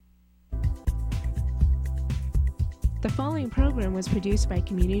The following program was produced by a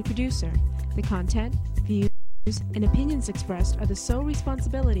community producer. The content, views, and opinions expressed are the sole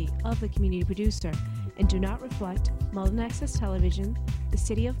responsibility of the community producer and do not reflect Malden Access Television, the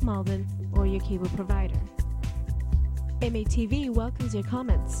City of Malden, or your cable provider. MATV welcomes your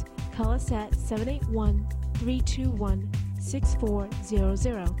comments. Call us at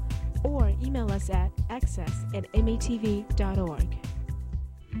 781-321-6400 or email us at access@matv.org.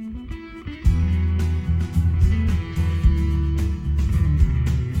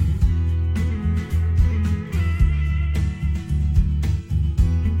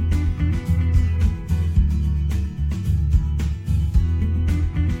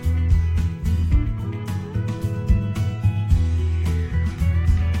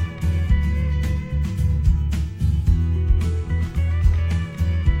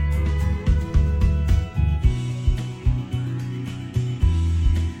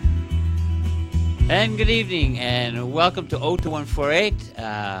 And good evening, and welcome to 02148.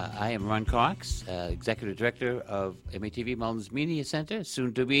 I am Ron Cox, Executive Director of MATV Malden's Media Center,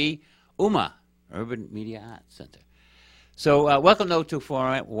 soon to be UMA, Urban Media Arts Center. So welcome to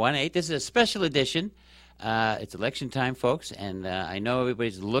 02418. This is a special edition. It's election time, folks, and I know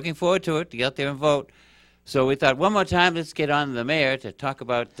everybody's looking forward to it, to get out there and vote. So we thought one more time, let's get on the mayor to talk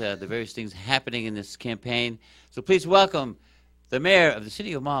about the various things happening in this campaign. So please welcome the mayor of the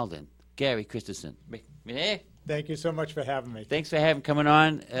City of Malden, Gary Christensen. Mayor? Thank you so much for having me. Thanks for coming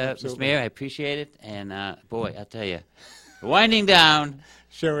on, Mr. Mayor. I appreciate it. And, boy, I'll tell you, winding down.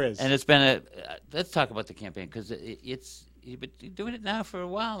 Sure is. And it's been let's talk about the campaign, because you've been doing it now for a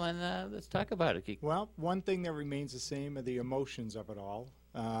while, and let's talk about it. Well, one thing that remains the same are the emotions of it all.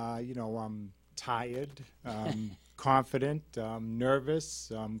 I'm tired, confident,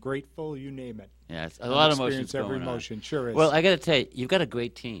 nervous, grateful, you name it. Yeah, it's a lot of emotions going every on. emotion, sure is. Well, I got to tell you, you've got a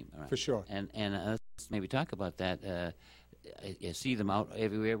great team. Right? For sure. And let's maybe talk about that. I see them out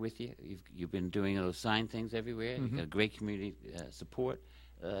everywhere with you. You've been doing those sign things everywhere. Mm-hmm. You've got great community support.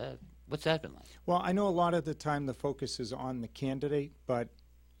 What's that been like? Well, I know a lot of the time the focus is on the candidate, but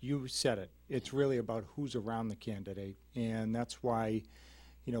you said it. It's really about who's around the candidate, and that's why,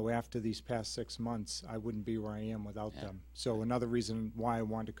 after these past 6 months, I wouldn't be where I am without them. So another reason why I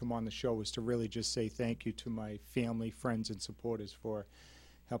wanted to come on the show is to really just say thank you to my family, friends, and supporters for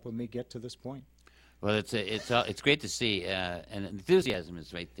helping me get to this point. Well, it's great to see, and enthusiasm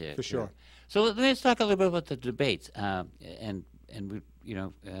is right there. For sure. So let's talk a little bit about the debates, and we, it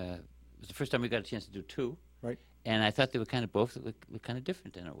was the first time we got a chance to do two. Right. And I thought they were kind of both were kind of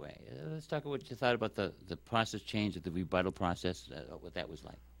different in a way. Let's talk about what you thought about the process change of the rebuttal process, what that was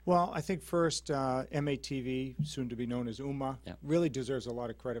like. Well, I think first, MATV, soon to be known as UMA, really deserves a lot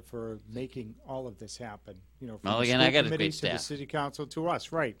of credit for making all of this happen. From the school committee to the city council to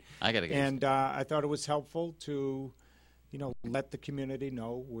us, right? I got a great staff. And I thought it was helpful to, let the community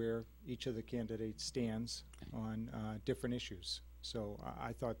know where each of the candidates stands on different issues. So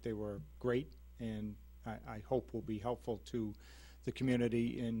I thought they were great, and I hope will be helpful to the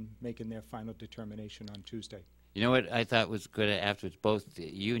community in making their final determination on Tuesday. You know what I thought was good afterwards? Both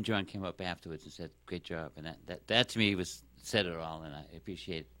you and John came up afterwards and said, great job. And that to me said it all, and I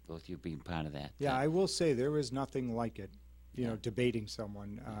appreciate both you being part of that. Yeah, I will say there is nothing like it, debating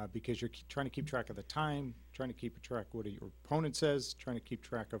someone, because you're trying to keep track of the time, trying to keep track of what your opponent says, trying to keep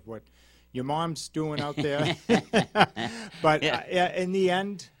track of what your mom's doing out there. But in the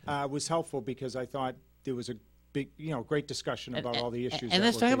end, it was helpful because I thought there was a big, great discussion about all the issues. And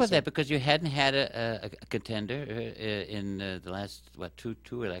let's talk about that, because you hadn't had a contender in the last,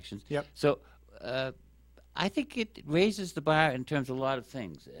 two elections. Yep. So I think it raises the bar in terms of a lot of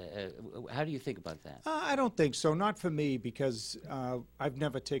things. How do you think about that? I don't think so. Not for me, because I've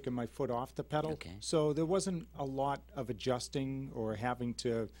never taken my foot off the pedal. Okay. So there wasn't a lot of adjusting or having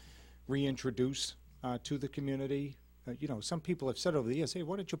to reintroduce to the community. Some people have said over the years, hey,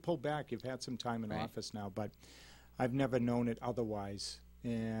 why don't you pull back? You've had some time in office now. But I've never known it otherwise.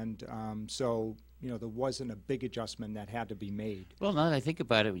 And so, there wasn't a big adjustment that had to be made. Well, now that I think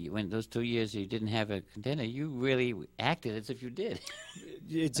about it, when those 2 years you didn't have a contender, you really acted as if you did.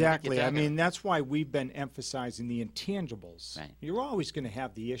 Exactly. I mean, that's why we've been emphasizing the intangibles. Right. You're always going to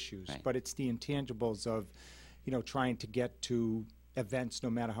have the issues, but it's the intangibles of, trying to get to events, no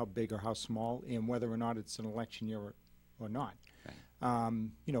matter how big or how small, and whether or not it's an election year or not. Right.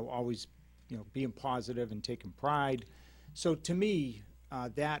 Always, being positive and taking pride. So to me,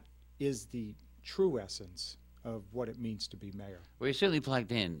 that is the true essence of what it means to be mayor. Well, you're certainly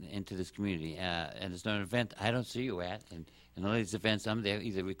plugged into this community, and there's no event I don't see you at, and all these events I'm there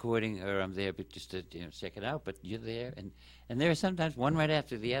either recording or I'm there just to check it out. But you're there, and there are sometimes one right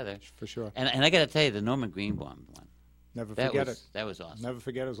after the other. For sure. And I got to tell you, the Norman Greenbaum one. Never forget it. That was awesome. Never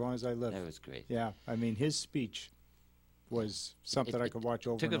forget it as long as I live. That was great. Yeah, I mean, his speech was something I could watch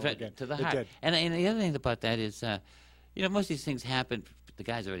over took and it over again. to the It heart. did. And the other thing about that is, most of these things happen. The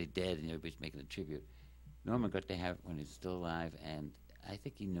guy's already dead, and everybody's making a tribute. Norman got to have it when he's still alive, and I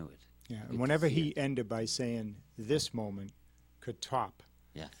think he knew it. Yeah, You and could whenever see he it. ended by saying, "This moment could top,"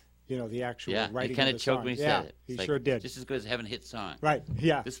 Yeah. the actual Yeah, writing he kind of of the choked song. when he Yeah, said it. he It's like, sure did. Just as good as having a hit song. Right,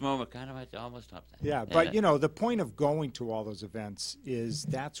 yeah. This moment kind of almost topped that. Yeah, but the point of going to all those events is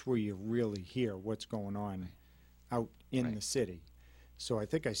that's where you really hear what's going on out in the city. So I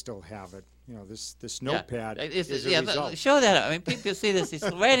think I still have it. This notepad is a result. Show that. I mean, people see this. He's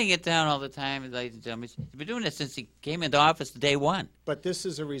writing it down all the time, ladies and gentlemen. He's been doing this since he came into office day one. But this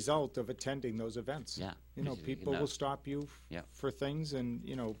is a result of attending those events. Yeah. People will stop you Yeah. for things, and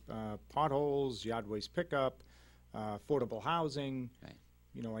potholes, yard waste pickup, affordable housing.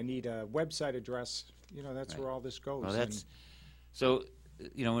 Right. I need a website address. That's where all this goes. Well, that's so.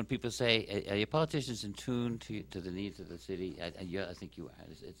 When people say, "Are your politicians in tune to the needs of the city?" I think you are.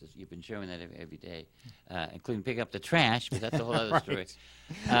 You've been showing that every day, including picking up the trash, but that's a whole other story.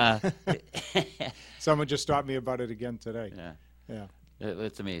 Someone just stopped me about it again today. Yeah, Yeah.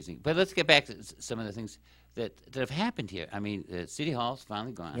 It's amazing. But let's get back to some of the things that have happened here. I mean, City Hall's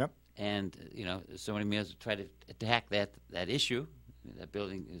finally gone. Yep. And so many mayors have tried to attack that issue. That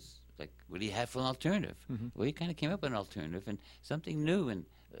building is. Like, what do you have for an alternative? Mm-hmm. Well, you kind of came up with an alternative and something new, and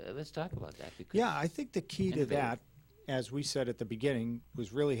let's talk about that. Because Yeah, I think the key to Innovative. that, as we said at the beginning,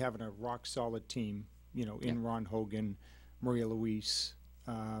 was really having a rock-solid team, in Ron Hogan, Maria Luis,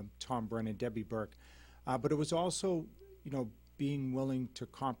 Tom Brennan, Debbie Burke. But it was also, being willing to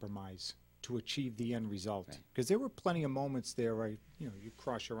compromise to achieve the end result. Right. Because there were plenty of moments there where, you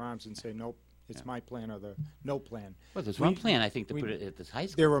cross your arms and say, nope, it's my plan or the no plan. well, there's We- one plan, I think, to we- put it at this high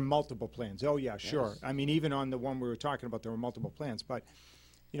school. There were multiple plans. Oh, yeah, sure. Yes. I mean, even on the one we were talking about, there were multiple plans. But,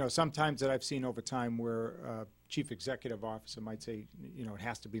 sometimes that I've seen over time where a chief executive officer might say, it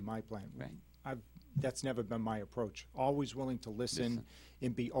has to be my plan. Right. That's never been my approach. Always willing to listen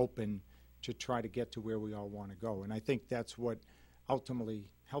and be open to try to get to where we all want to go. And I think that's what ultimately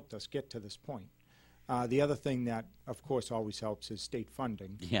helped us get to this point. The other thing that, of course, always helps is state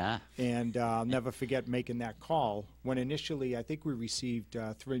funding. Yeah. And I'll never forget making that call when initially I think we received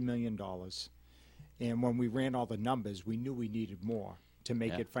 $3 million. And when we ran all the numbers, we knew we needed more to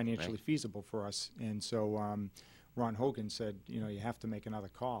make it financially feasible for us. And so Ron Hogan said, you have to make another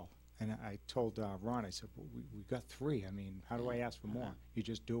call. And I told Ron, I said, well, we got 3. I mean, how do I ask for more? You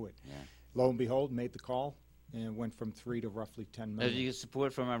just do it. Yeah. Lo and behold, made the call. And it went from 3 to roughly 10 Did million. you get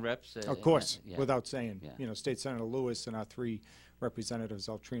support from our reps? Of course, yeah. without saying. Yeah. State Senator Lewis and our 3 representatives,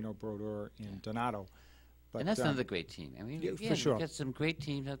 Altrino, Brodeur, and Donato. But, And that's another great team. I mean, for sure. We've got some great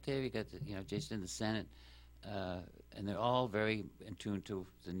teams out there. We've got, Jason in the Senate, and they're all very in tune to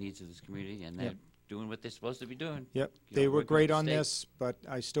the needs of this community, and they're doing what they're supposed to be doing. Yep, You they know, were working great with the on state. this, but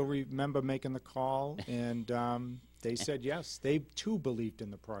I still remember making the call, and they said yes. They, too, believed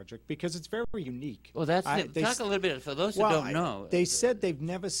in the project because it's very unique. Well, that's I- it. they Talk s- a little bit, for those who Well, don't know. They said they've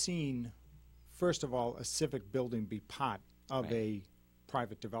never seen, first of all, a civic building be part of Right. a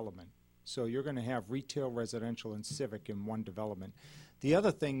private development. So you're going to have retail, residential, and civic in one development. The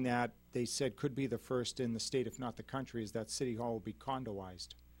other thing that they said could be the first in the state, if not the country, is that City Hall will be condoized.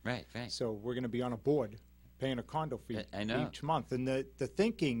 Right, right. So we're going to be on a board paying a condo fee I know. each month. And the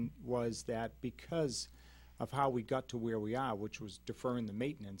thinking was that because of how we got to where we are, which was deferring the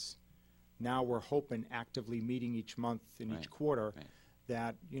maintenance, now we're hoping actively meeting each month and Right, each quarter right.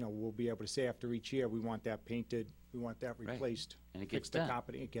 that, we'll be able to say after each year, we want that painted, we want that Right. replaced. And it fix gets the done.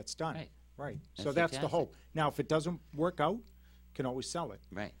 carpeting, it gets done. Right. Right. That's So that's the fantastic. hope. Now, if it doesn't work out, can always sell it.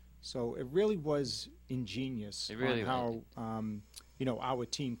 Right. So it really was ingenious It really on how, our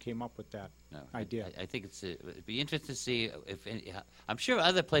team came up with that No, idea. I think it'd be interesting to see if I'm sure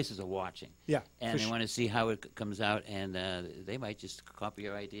other places are watching. Yeah, And for they sure. want to see how it comes out, and they might just copy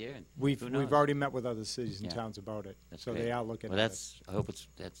your idea. And We've who knows? already met with other cities and Yeah. towns about it, That's so great. they are looking Well, at it. I hope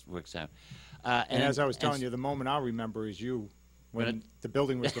that works out. And as I was telling you, the moment I'll remember is you when When the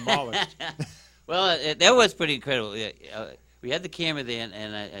building was demolished. Well, that was pretty incredible. Yeah, we had the camera there,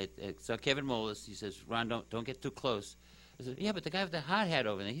 and I saw Kevin Molis. He says, "Ron, don't get too close." I said, "Yeah, but the guy with the hard hat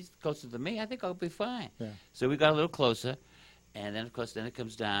over there, he's closer than me. I think I'll be fine." Yeah. So we got a little closer, and then, of course, it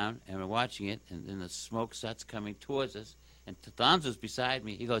comes down, and we're watching it, and then the smoke starts coming towards us, and Tonzo's beside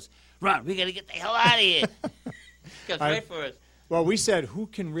me. He goes, "Ron, we got to get the hell out of here." He comes right for us. Well, we said, who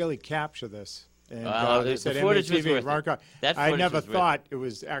can really capture this? And Well, they the said footage was MATV, worth it. Mark, That I footage never was worth it. thought it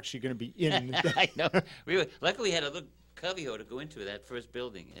was actually going to be in. I know. Luckily, we had a little cubbyhole to go into that first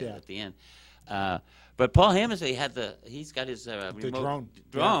building Yeah. at the end. But Paul Hammersley he's got his remote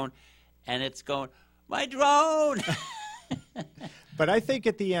drone, and it's going, my drone. But I think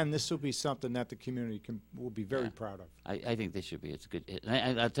at the end, this will be something that the community will be very proud of. I think this should be. It's good.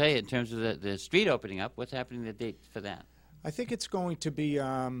 And I'll tell you, in terms of the street opening up, what's happening the date for that? I think it's going to be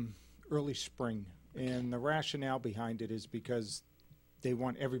early spring. Okay. And the rationale behind it is because they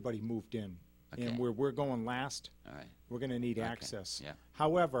want everybody moved in. Okay. And where we're going last, all right, we're going to need access. Yeah.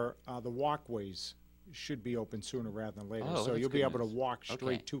 However, the walkways should be open sooner rather than later. So you'll be able to walk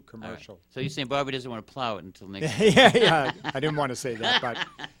straight to commercial. Right. So you're saying Barbie doesn't want to plow it until next yeah. I didn't want to say that, but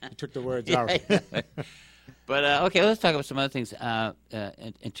you took the words out. But, okay, let's talk about some other things.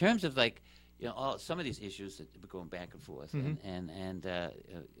 In terms of, like, you know, some of these issues that we're going back and forth. Mm-hmm. And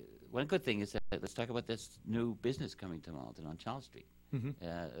one good thing is that let's talk about this new business coming to Malden on Charles Street.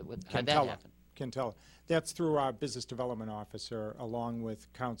 Mm-hmm. How'd that happen? Kentella. That's through our business development officer along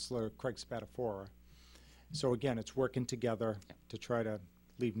with Councilor Craig Spadafora. So again, it's working together to try to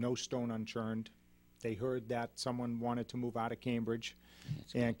leave no stone unturned. They heard that someone wanted to move out of Cambridge,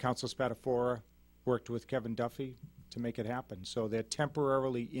 and Councilor Spadafora worked with Kevin Duffy to make it happen. So they're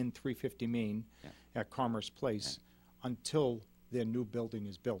temporarily in 350 Main at Commerce Place until their new building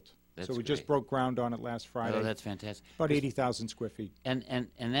is built. So we just broke ground on it last Friday. Oh, that's fantastic. About 80,000 square feet. And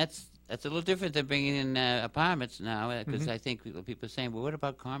that's a little different than bringing in apartments now, because I think people are saying, well, what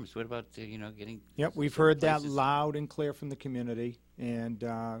about Commerce? What about, getting... Yep, we've heard that loud and clear from the community, and,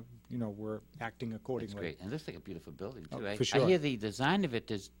 we're acting accordingly. That's great. And it looks like a beautiful building, too. For sure. I hear the design of it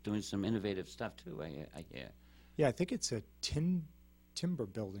is doing some innovative stuff, too, I hear. Yeah, I think it's a timber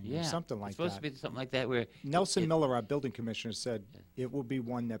building or something like that. It's supposed to be something like that where... Nelson Miller, our building commissioner, said it will be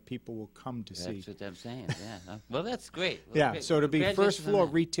one that people will come to see. That's what I'm saying, yeah. Well, that's great. Well, great. So it'll be first floor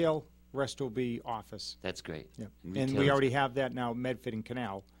retail, rest will be office. That's great. Yep. And we already have that now, Medford and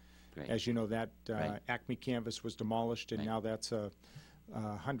Canal. Great. As you know, that Acme campus was demolished, and now that's a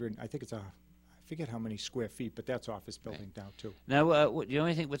 100, I think it's I forget how many square feet, but that's office building now, too. Now, do you know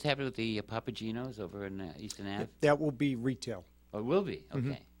anything what's happening with the Papagenos over in Eastern Ave? That will be retail. Oh, it will be?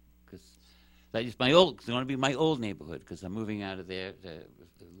 Okay. Because that is it's going to be my old neighborhood, because I'm moving out of there, the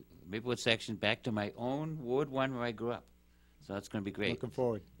Maplewood section, back to my own Ward 1 where I grew up. So that's going to be great. Looking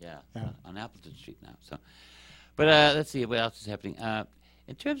forward. Yeah. On Appleton Street now. So, but let's see what else is happening.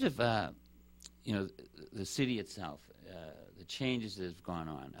 In terms of the city itself, the changes that have gone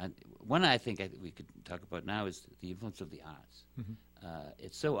on. One I think we could talk about now is the influence of the arts.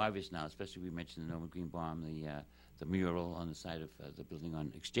 It's so obvious now, especially we mentioned the Norman Greenbaum, the mural on the side of the building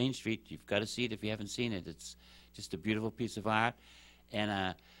on Exchange Street. You've got to see it if you haven't seen it. It's just a beautiful piece of art,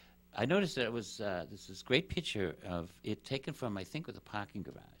 and. I noticed that it was this great picture of it taken from, I think, with a parking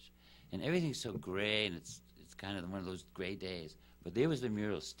garage. And everything's so gray, and it's kind of one of those gray days. But there was the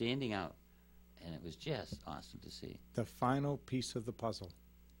mural standing out, and it was just awesome to see. The final piece of the puzzle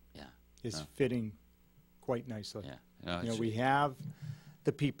is fitting quite nicely. Yeah. We have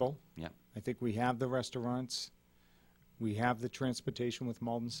the people. Yeah. I think we have the restaurants. We have the transportation with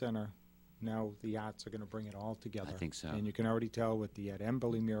Malden Center. Now the arts are going to bring it all together. I think so. And you can already tell with the Ed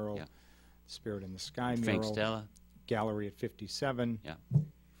Emberley mural, Spirit in the Sky mural, Frank Stella, Gallery at 57,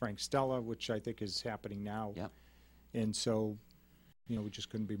 Frank Stella, which I think is happening now. Yeah. And so, we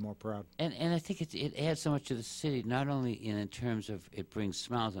just couldn't be more proud. And I think it adds so much to the city, not only in terms of it brings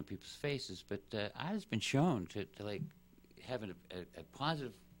smiles on people's faces, but art has been shown to like have a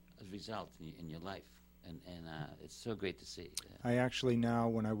positive result in your life. And it's so great to see. I actually now,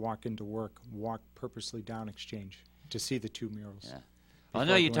 when I walk into work, walk purposely down Exchange to see the two murals. Yeah. I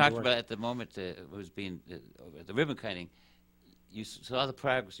know you talked about at the moment it was being the ribbon cutting. You saw the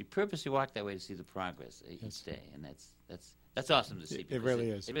progress. You purposely walked that way to see the progress each day, and that's awesome to see. It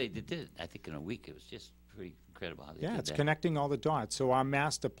really is. It really did it. I think in a week it was just pretty incredible how they did it's that. Connecting all the dots. So our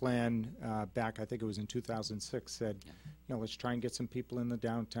master plan back, I think it was in 2006, said, let's try and get some people in the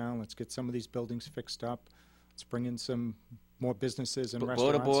downtown. Let's get some of these buildings fixed up. Let's bring in some more businesses and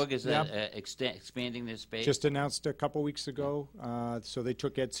restaurants. Bodeborg is expanding their space. Just announced a couple weeks ago. So they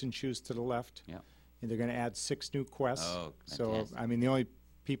took Edson Shoes to the left. Yeah. And they're going to add 6 new quests. Oh, so, the only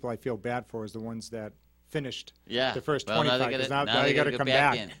people I feel bad for is the ones that finished the first well, 25, because now they got to come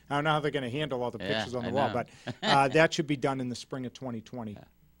back. I don't know how they're going to handle all the pictures on the wall, but that should be done in the spring of 2020.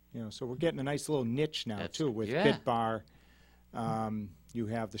 So we're getting a nice little niche now, too, with Bit Bar. You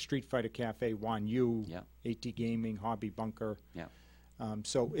have the Street Fighter Cafe, Wan Yu, AT Gaming, Hobby Bunker.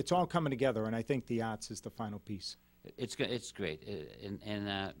 So it's all coming together, and I think the arts is the final piece. It's great,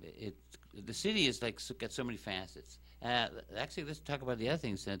 and the city is got so many facets. Actually, let's talk about the other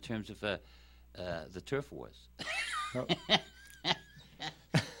things in terms of the turf wars.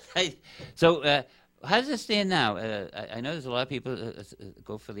 So, how does it stand now? I know there's a lot of people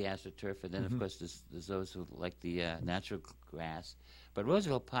go for the AstroTurf, and then of course there's those who like the natural grass. But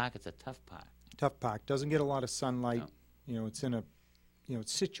Roosevelt Park, it's a tough park. Tough park. Doesn't get a lot of sunlight. No. You know, it's in a, you know,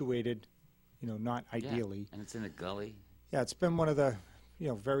 it's situated, you know, not ideally. Yeah, and it's in a gully. Yeah, it's been one of the, you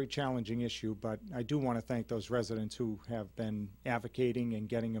know, very challenging issue, but I do want to thank those residents who have been advocating and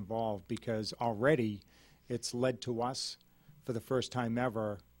getting involved, because already it's led to us, for the first time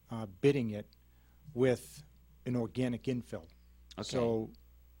ever, bidding it with an organic infill. Okay. So,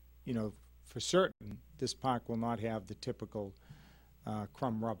 you know, for certain, this park will not have the typical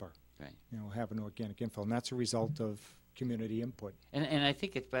crumb rubber. Right. You know, have an organic infill, and that's a result of community input. And I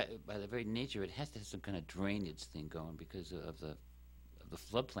think it's by the very nature, it has to have some kind of drainage thing going because of the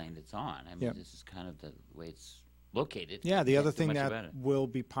floodplain it's on. I mean, Yep. this is kind of the way it's located. Yeah, the Can't other do thing much that about it. will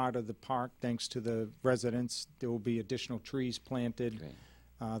be part of the park, thanks to the residents, there will be additional trees planted.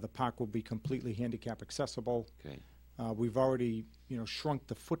 Great, The park will be completely handicap accessible. great. We've already, you know, shrunk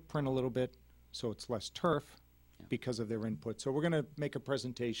the footprint a little bit, so it's less turf Yeah. because of their input. So we're going to make a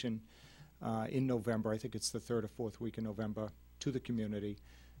presentation in November. I think it's the 3rd or 4th week in November, to the community,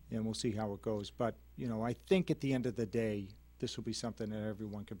 and we'll see how it goes. But, you know, I think at the end of the day, this will be something that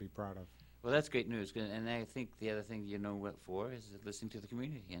everyone can be proud of. Well, that's great news. And I think the other thing you know what for is listening to the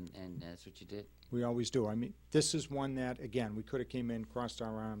community, and that's what you did. We always do. I mean, this is one that, again, we could have came in, crossed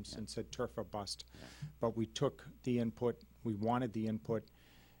our arms, and said turf or bust. Yeah. But we took the input, we wanted the input,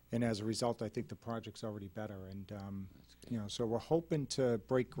 and as a result, I think the project's already better. And, That's great. you know, so we're hoping to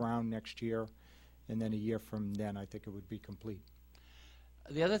break ground next year, and then a year from then, I think it would be complete.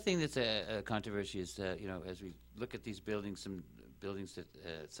 The other thing that's a controversy is, you know, as we look at these buildings, some buildings that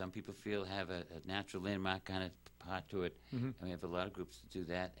some people feel have a natural landmark kind of part to it, and we have a lot of groups that do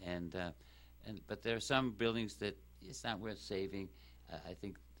that. But there are some buildings that it's not worth saving. I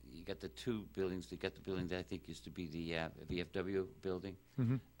think you got the two buildings. You got the building that I think used to be the VFW building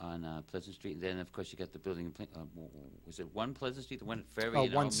on Pleasant Street, and then of course you got the building in was it 1 Pleasant Street, the one at Ferry? Oh,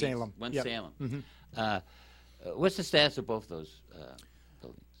 and 1 all meets- Salem. 1 Yep. Salem. What's the status of both those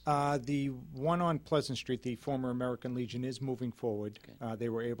buildings? The one on Pleasant Street, the former American Legion, is moving forward. Okay. They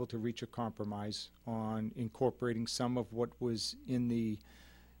were able to reach a compromise on incorporating some of what was in the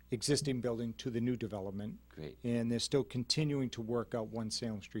existing building to the new development. Great. And they're still continuing to work out 1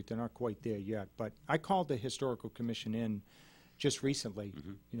 Salem Street. They're not quite there yet. But I called the Historical Commission in just recently,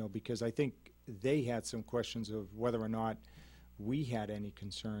 you know, because I think they had some questions of whether or not we had any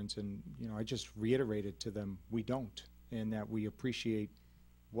concerns. And, you know, I just reiterated to them, we don't, and that we appreciate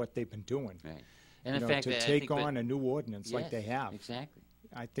what they've been doing. Right. And You in know, fact, to I take think on a new ordinance like they Yes, have. Exactly.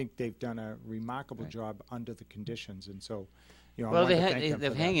 I think they've done a remarkable Right. job under the conditions. And so, you know, I Well, wanted they to ha- thank they, them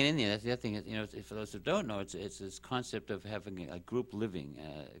they're for that. hanging in there. That's the other thing. You know, for those who don't know, it's this concept of having a group living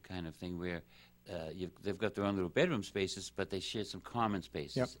kind of thing where they've got their own little bedroom spaces, but they share some common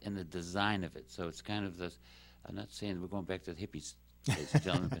spaces Yep. in the design of it. So it's kind of this. I'm not saying we're going back to the hippies, ladies and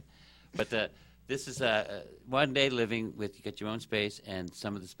gentlemen, but this is modern day living with you got your own space and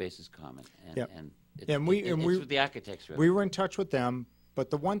some of the space is common. And, Yep. and it's, And we- it's with the architecture. of We it. were in touch with them, but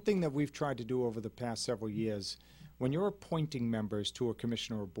the one thing that we've tried to do over the past several years, when you're appointing members to a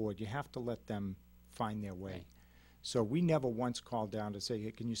commission or a board, you have to let them find their way. Right. So we never once called down to say,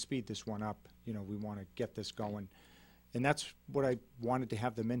 hey, can you speed this one up? You know, we want to get this going. And that's what I wanted to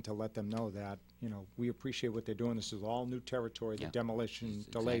have them in, to let them know that, you know, we appreciate what they're doing. This is all new territory, the Yeah. demolition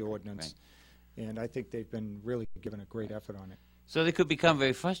Exactly, delay ordinance. right. And I think they've been really giving a great effort on it. So they could become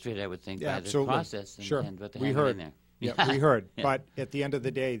very frustrated, I would think, Yeah, by the absolutely. process and, Sure. and what they're We hanging heard. in there. Yeah, we heard. Yeah. But at the end of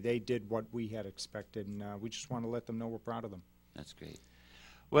the day, they did what we had expected, and we just want to let them know we're proud of them. That's great.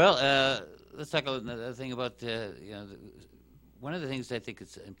 Well, let's talk another thing about you know. One of the things I think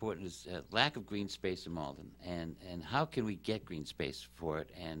is important is lack of green space in Malden, and how can we get green space for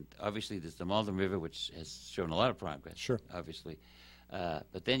it? And obviously, there's the Malden River, which has shown a lot of progress. Sure. Obviously,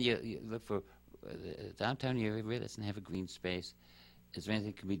 but then you look for the downtown area really doesn't have a green space. Is there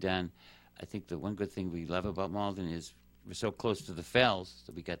anything that can be done? I think the one good thing we love about Malden is we're so close to the Fells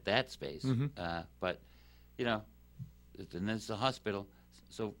that we got that space. But you know, and there's the hospital.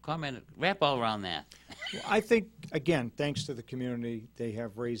 So comment, wrap all around that. Well, I think, again, thanks to the community, they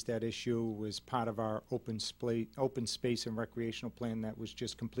have raised that issue as part of our open space and recreational plan that was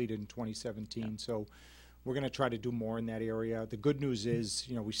just completed in 2017. So we're going to try to do more in that area. The good news is,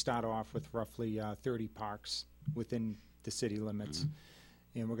 you know, we start off with roughly 30 parks within the city limits,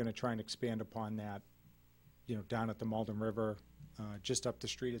 and we're going to try and expand upon that, you know, down at the Malden River, just up the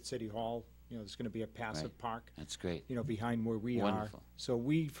street at City Hall. You know, there's going to be a passive Right. park, That's great. you know, behind where we Wonderful. are. So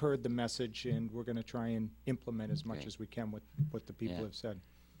we've heard the message, and we're going to try and implement as much Great. as we can with what the people Yeah. have said.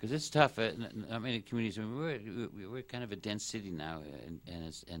 Because it's tough. Not many communities. I mean, we're kind of a dense city now,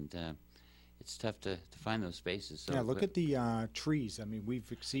 it's tough to find those spaces. So Yeah, look at the trees. I mean,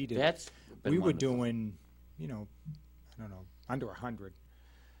 we've exceeded. We were doing, I don't know, under 100.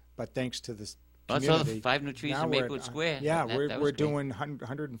 But thanks to this community. Well, that's all 5 new trees in Maplewood Square. Yeah, we're doing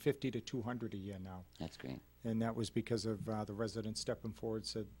 150 to 200 a year now. That's great. And that was because of the residents stepping forward,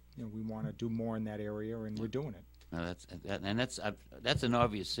 said, we want to do more in that area, and we're doing it. No, that's an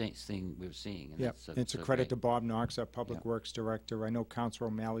obvious thing we're seeing. And it's a credit to Bob Knox, our Public Works Director. I know Councilor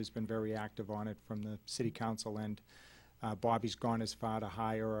O'Malley's been very active on it from the City Council end. Bobby's gone as far to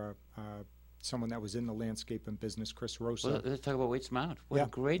hire someone that was in the landscape and business, Chris Rosa. Well, let's talk about Waits Mount. What a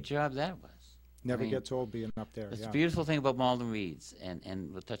great job that was. Never gets old being up there. That's the beautiful thing about Malden Reeds,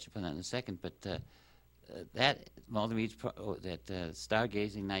 and we'll touch upon that in a second, but that Malden Reeds, that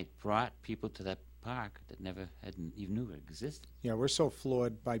stargazing night brought people to that park that never even knew it existed. Yeah, we're so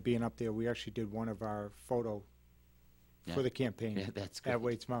floored by being up there. We actually did one of our photo for the campaign at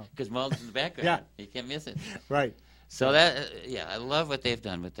Waits Mount. Because Malden's in the background. You can't miss it. Right. So that, I love what they've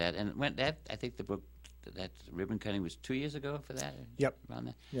done with that. And I think the book, that ribbon cutting was 2 years ago for that? Yep. Around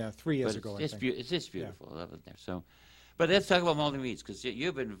that? Yeah, 3 years ago, I think. It's just beautiful. I love it there. So, but let's talk about Malden Reeds, because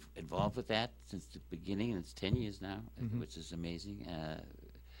you've been involved with that since the beginning, and it's 10 years now, which is amazing.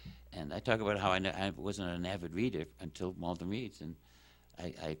 And I talk about how I wasn't an avid reader until Malden Reads, and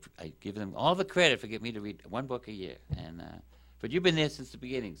I give them all the credit for getting me to read one book a year. And but you've been there since the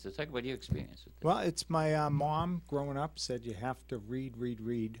beginning, so talk about your experience with this. Well, it's my mom growing up said you have to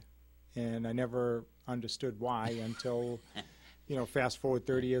read, and I never understood why until, fast forward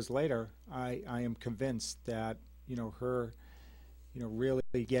 30 years later, I am convinced that, her, really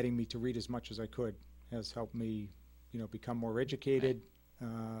getting me to read as much as I could has helped me, become more educated.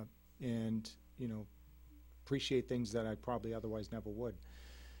 Right. And appreciate things that I probably otherwise never would.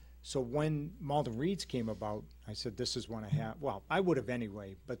 So when Malden Reads came about, I said, this is one I have. Well, I would have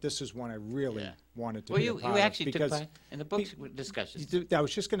anyway, but this is one I really wanted to be a part of. Well, you actually took part in the book discussions. I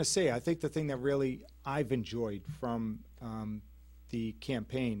was just going to say, I think the thing that really I've enjoyed from the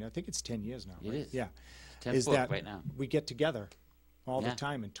campaign, I think it's 10 years now, right? It is. Yeah. 10th is book that right now. we get together all the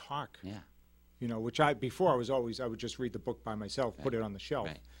time and talk. Yeah. Which before I would just read the book by myself, put it on the shelf.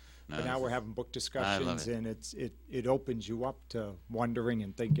 Right. No, But now we're having book discussions, and it opens you up to wondering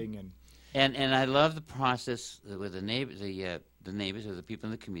and thinking and I love the process where the neighbors or the people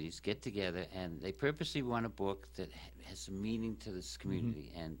in the communities get together and they purposely want a book that has some meaning to this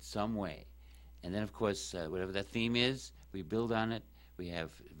community in some way, and then of course whatever that theme is, we build on it. We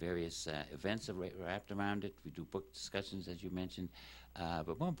have various events wrapped around it. We do book discussions, as you mentioned,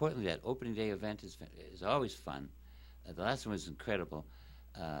 but more importantly, that opening day event is always fun. The last one was incredible.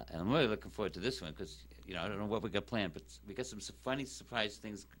 And I'm really looking forward to this one because, I don't know what we got planned, but we got some funny surprise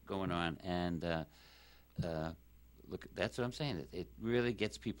things going on. And look, that's what I'm saying. It really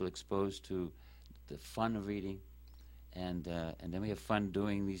gets people exposed to the fun of reading, and then we have fun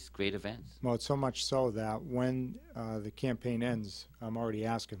doing these great events. Well, it's so much so that when the campaign ends, I'm already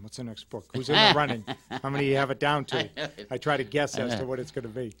asking, what's the next book? Who's in the running? How many do you have it down to? I try to guess as to what it's going to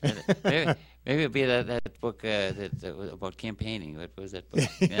be. Maybe it'll be that book about campaigning. What was that book?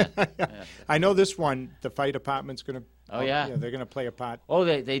 Yeah. I know this one, the fire department's going to. Oh, yeah. They're going to play a part. Oh,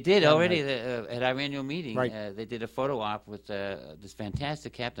 they did already at our annual meeting. Right. They did a photo op with this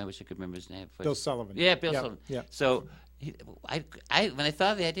fantastic captain. I wish I could remember his name. Bill Sullivan. Yeah, Bill Sullivan. Yeah. So when I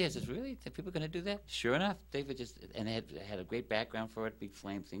thought of the idea, I said, really? Are people going to do that? Sure enough. David and they had a great background for it, big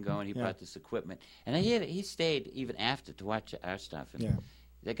flame thing going. He brought this equipment. And he stayed even after to watch our stuff. And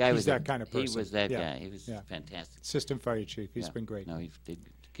that guy was that kind of person. He was that guy. He was fantastic. Assistant fire chief. He's been great. No, he did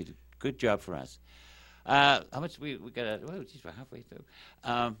a good job for us. How much we got? Geez, we're halfway through.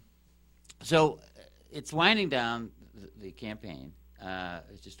 So it's winding down the campaign.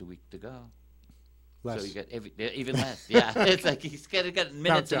 It's just a week to go. Less. So you got even less. Yeah, it's like he's got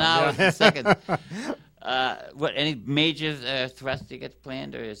minutes and hours and seconds. What? Any major thrust you got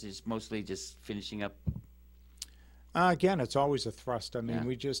planned, or is this mostly just finishing up? Again, it's always a thrust. I mean,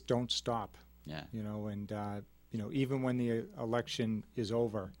 we just don't stop. Yeah. And even when the election is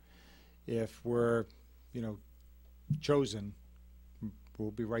over, if we're chosen,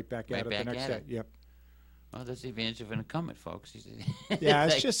 we'll be right back at it the next day. Yep. Well, that's the advantage of an incumbent, folks. Yeah,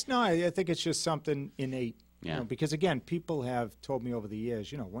 it's just I think it's just something innate. Yeah. Because again, people have told me over the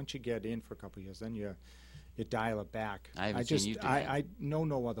years, once you get in for a couple of years, then you dial it back. I know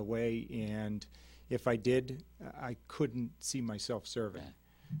no other way, and if I did, I couldn't see myself serving,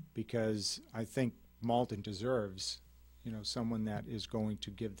 because I think Malden deserves, someone that is going to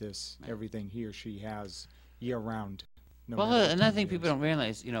give this everything he or she has year round. no Well, matter what another time thing it people is. don't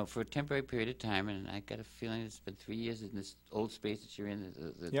realize, for a temporary period of time, and I got a feeling it's been 3 years in this old space that you're in,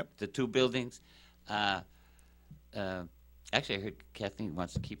 Yep. the two buildings. Actually, I heard Kathleen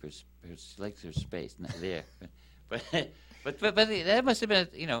wants to keep she likes her space, not there. but that must have been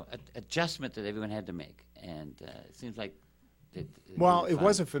an adjustment that everyone had to make, and it seems like. Well, it fine.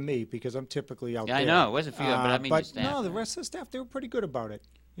 wasn't for me because I'm typically out Yeah, there. I know it wasn't for you, but I mean your but staff. no, the rest of the staff, they were pretty good about it.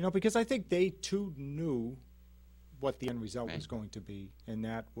 Because I think they too knew what the end result was Right. going to be, and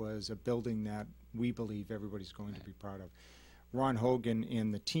that was a building that we believe everybody's going to be proud of. Ron Hogan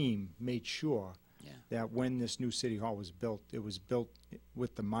and the team made sure Yeah. that when this new city hall was built, it was built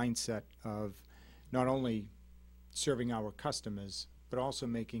with the mindset of not only serving our customers, but also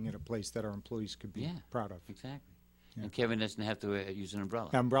making it a place that our employees could be Yeah. proud of. Exactly. Yeah. And Kevin doesn't have to use an umbrella.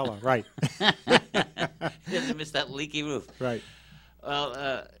 Umbrella, right, He doesn't miss that leaky roof. right.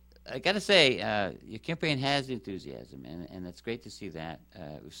 Well, I got to say, your campaign has enthusiasm, and it's great to see that.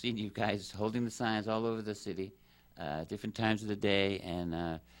 We've seen you guys holding the signs all over the city, different times of the day,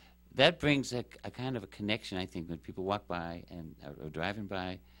 and that brings a kind of a connection, I think, when people walk by and or driving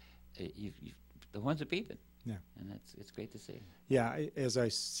by. The horns are beeping. Yeah. And it's great to see. Yeah, as I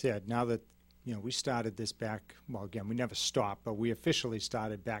said, now that we started this back, well, again, we never stopped, but we officially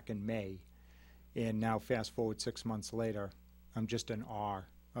started back in May, and now fast forward 6 months later, I'm just in awe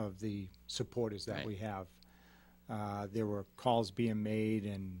of the supporters that Right. we have. There were calls being made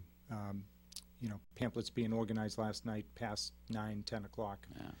and pamphlets being organized last night past 9, 10 o'clock.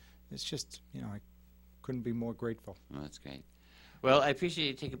 Yeah. It's just, I couldn't be more grateful. Well, that's great. Well, I appreciate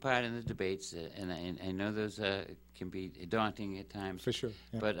you taking part in the debates, and I know those can be daunting at times. For sure.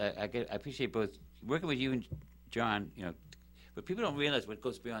 Yeah. But I appreciate both working with you and John. But people don't realize what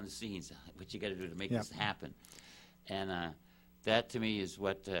goes beyond the scenes, what you got to do to make Yeah. this happen, and that to me is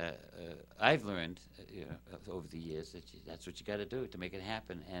what I've learned over the years. That's what you got to do to make it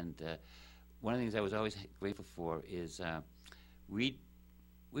happen. And one of the things I was always grateful for is we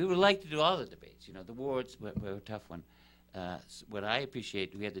would like to do all the debates. The wards were a tough one. What I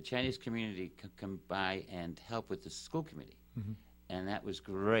appreciate, we had the Chinese community come by and help with the school committee. Mhm. And that was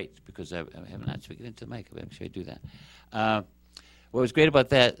great because I have not speaking into the mic. I'm sure I do that. What was great about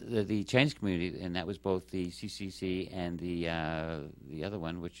that, the Chinese community, and that was both the CCC and the other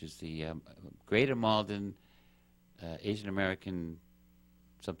one, which is the Greater Malden Asian American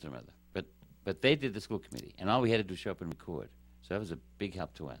something or other. But they did the school committee, and all we had to do was show up and record. So that was a big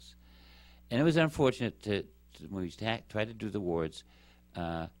help to us. And it was unfortunate when we tried to do the wards,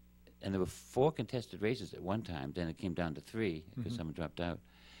 and there were 4 contested races at one time. Then it came down to 3 because someone dropped out.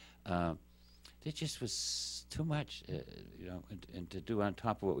 It just was too much, and to do on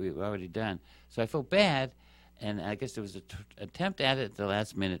top of what we've already done. So I felt bad, and I guess there was an attempt at it at the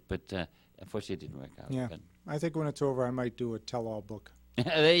last minute, but unfortunately it didn't work out. Yeah. But I think when it's over, I might do a tell-all book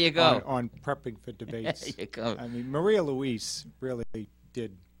there you go. on prepping for debates. There you go. I mean, Maria Luis really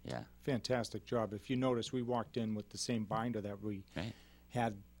did Yeah. fantastic job. If you notice, we walked in with the same binder that we Right.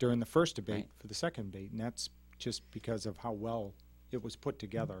 had during the first debate Right. for the second debate, and that's just because of how well it was put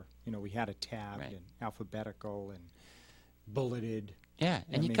together. We had it tabbed Right. and alphabetical and bulleted. Yeah,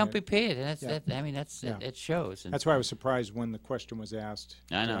 and I you mean, come prepared, and that's yeah. that. I mean, Yeah. it shows. And That's why I was surprised when the question was asked.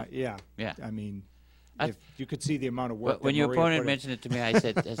 I know. Yeah. Yeah. I mean, I- if you could see the amount of work. But when that your Maria opponent put in- mentioned it to me, I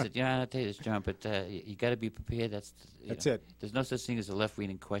said, I'll tell you this, John, but you got to be prepared. That's it. There's no such thing as a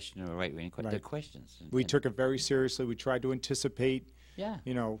left-leaning question or a right-leaning question. Right. They're questions. And- We and- took it very seriously. We tried to anticipate, Yeah.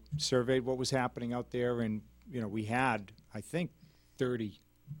 surveyed what was happening out there, and we had, I think, 30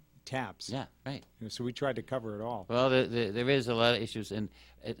 tabs. Yeah. Right. So we tried to cover it all. Well, there is a lot of issues, and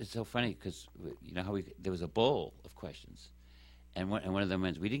it's so funny because how there was a bowl of questions, and one of them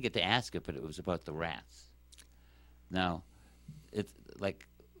was we didn't get to ask it, but it was about the rats. Now, it's like,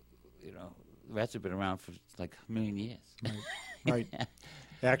 rats have been around for like a million years. Right.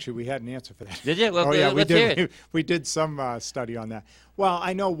 Actually, we had an answer for that. Did you? Well, Oh yeah, we let's hear did. it. We did some study on that. Well,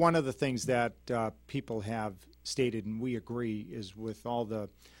 I know one of the things that people have stated, and we agree, is with all the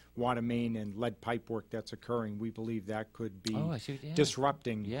water main and lead pipe work that's occurring, we believe that could be Oh, I see. Yeah.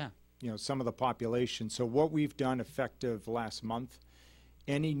 disrupting, Yeah. some of the population. So what we've done effective last month,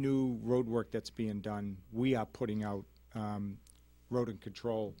 any new road work that's being done, we are putting out rodent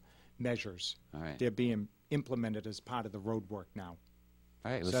control measures. All right. They're being implemented as part of the road work now.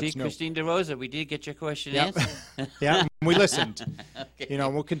 All right. So Well, that's see, no- Christine DeRosa, we did get your question Yep. answered. Yeah, we listened. Okay.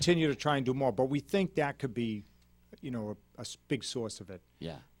 We'll continue to try and do more, but we think that could be, a big source of it.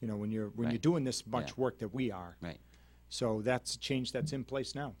 Yeah. When you're Right. doing this much Yeah. work that we are. Right. So that's a change that's in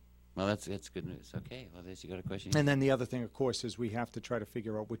place now. Well, that's good news. Okay. Well, there's you got a question. And then the other thing, of course, is we have to try to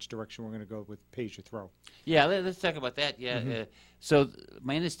figure out which direction we're going to go with pay-as-you-throw. Yeah, let's talk about that. Yeah. So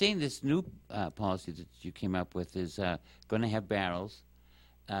my understanding, this new policy that you came up with is going to have barrels,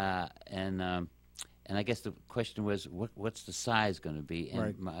 and I guess the question was, what's the size going to be?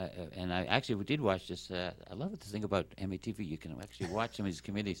 And Right. And I actually we did watch this. I love this thing about MATV. You can actually watch some of these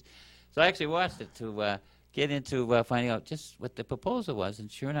committees. So I actually watched it to get into finding out just what the proposal was. And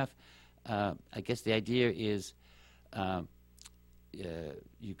sure enough, I guess the idea is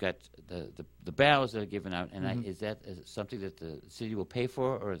you've got the barrels that are given out, and is that something that the city will pay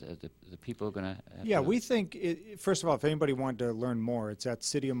for, or the people are going to? Yeah, we think, first of all, if anybody wanted to learn more, it's at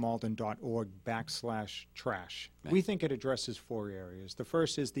cityofmalden.org/trash. Right. We think it addresses 4 areas. The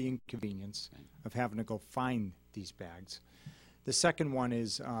first is the inconvenience of having to go find these bags. The second one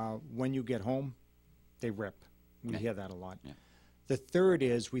is when you get home, they rip. We hear that a lot. Yeah. The third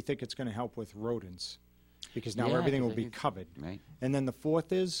is we think it's going to help with rodents, because now Yeah, everything 'cause will I be think- covered. Right. And then the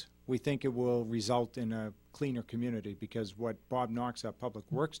fourth is we think it will result in a cleaner community, because what Bob Knox, our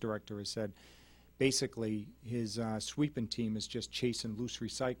Public Works Director, has said, basically his sweeping team is just chasing loose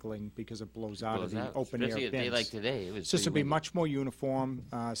recycling because it blows out of Blows the out. open air Especially a bins. day like today. It was So this will pretty be windy. much more uniform,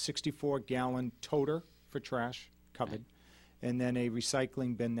 64-gallon toter for trash, covered, and then a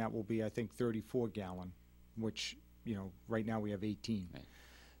recycling bin that will be, I think, 34-gallon, which, right now we have 18. Right.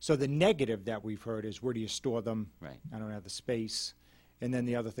 So the negative that we've heard is, where do you store them? Right. I don't have the space. And then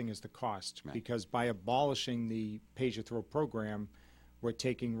the other thing is the cost, Right. because by abolishing the pay-as-you-throw program, we're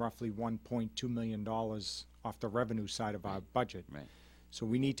taking roughly $1.2 million off the revenue side of our budget. Right. So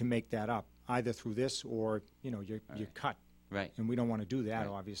we need to make that up, either through this or, you're cut. Right. And we don't want to do that,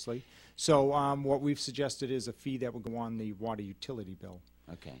 Right. obviously. So what we've suggested is a fee that would go on the water utility bill.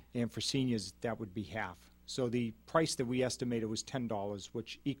 Okay. And for seniors, that would be half. So the price that we estimated was $10,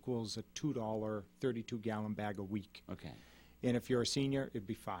 which equals a $2 32-gallon bag a week. Okay. And if you're a senior, it'd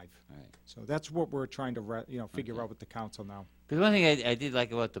be $5. All right. So that's what we're trying to figure out with the council now. Because one thing I did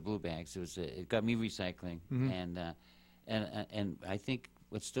like about the blue bags was it got me recycling, and I think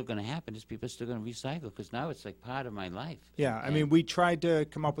what's still going to happen is people are still going to recycle, because now it's like part of my life. Yeah, I And- mean, we tried to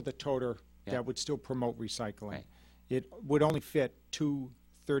come up with a toter Yeah. that would still promote recycling. Right. It would only fit 2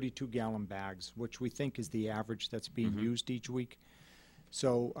 32-gallon bags, which we think is the average that's being used each week.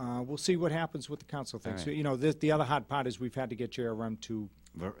 So we'll see what happens with the council thing. All So, right. the other hard part is we've had to get JRM to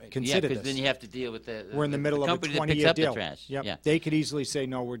yeah, consider because this. then you have to deal with the We're in the middle of a company that 20-year picks up deal. the trash. Yep. Yeah. They could easily say,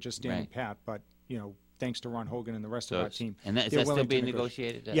 no, we're just standing Right. pat, but, thanks to Ron Hogan and the rest So of our it's- team. and is they're that still willing to being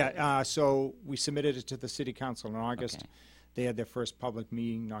negotiate. negotiated? Yeah, so we submitted it to the city council in August. Okay. They had their first public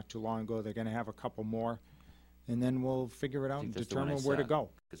meeting not too long ago. They're going to have a couple more, and then we'll figure it out and think that's the one I determine where to saw. go.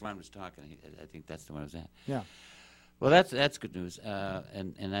 Because Ron was talking, I think that's the one I was at. Yeah. Well, that's good news,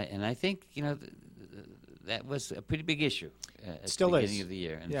 and I think that was a pretty big issue at Still the is. beginning of the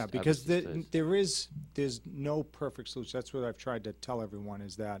year. And Yeah, it's because obviously still is. there's no perfect solution. That's what I've tried to tell everyone,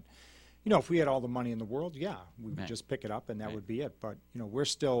 is that, if we had all the money in the world, we would Right. just pick it up and that Right. would be it. But, we're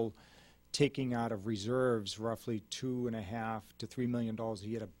still taking out of reserves roughly $2.5 to $3 million a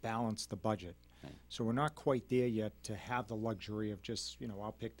year to balance the budget. Right. So we're not quite there yet to have the luxury of just,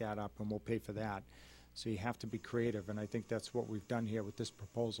 I'll pick that up and we'll pay for that. So you have to be creative, and I think that's what we've done here with this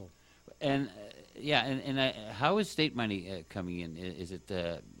proposal. And how is state money coming in? Is it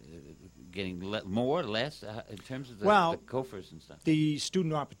getting more or less in terms of the Gophers and stuff? The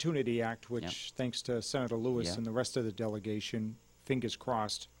Student Opportunity Act, which, Yep. thanks to Senator Lewis Yep. and the rest of the delegation, fingers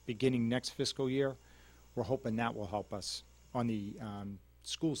crossed, beginning next fiscal year, we're hoping that will help us on the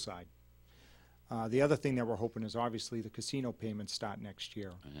school side. The other thing that we're hoping is obviously the casino payments start next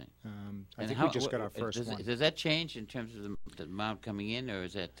year. All right. I And think how- we just got our first does, one. Does that change in terms of the amount coming in, or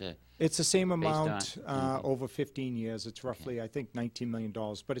is that It's the same based amount on- over 15 years. It's roughly, I think, $19 million,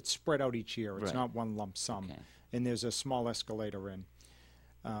 but it's spread out each year. It's Right. not one lump sum. Okay. And there's a small escalator in.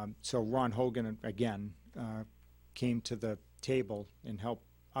 So Ron Hogan, again, came to the table and helped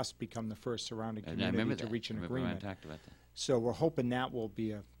us become the first surrounding I remember community to that. reach an I remember when I agreement. talked about that. So we're hoping that will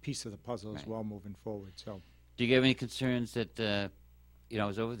be a piece of the puzzle as Right. well moving forward. So Do you have any concerns that, I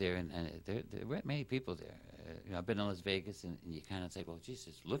was over there, and there weren't many people there. I've been to Las Vegas, and you kind of say, well, geez,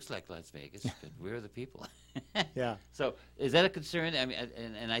 it looks like Las Vegas, but where are the people? yeah, So is that a concern? I mean,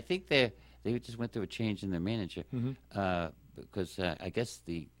 and I think they just went through a change in their manager, because I guess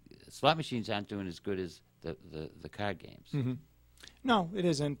the slot machines aren't doing as good as the card games. no, it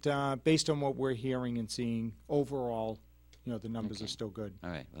isn't. Based on what we're hearing and seeing, overall, the numbers Okay. are still good. All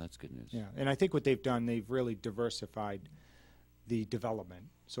right, well, that's good news. Yeah, and I think what they've done, they've really diversified the development.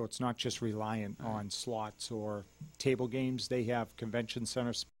 So it's not just reliant on slots or table games. They have convention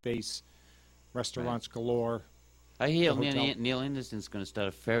center space, restaurants galore. I hear The hotel. Neil Anderson's going to start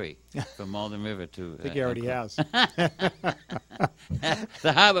a ferry from Malden River to. I think he already has.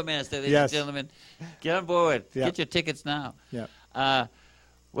 The harbor master, ladies Yes. and gentlemen, get on board. Yeah. Get your tickets now. Yeah.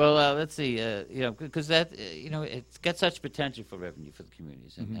 Well, let's see. Because that, it's got such potential for revenue for the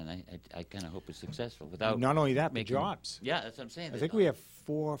communities, and, Mm-hmm. and I kind of hope it's successful. Without Not only that, but making jobs. Yeah, that's what I'm saying. I think we have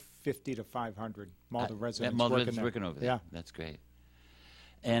 450 to 500 Malden residents Malden working residents there. working over there. Yeah. That's great.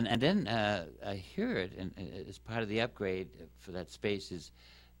 And then I heard, and as part of the upgrade for that space is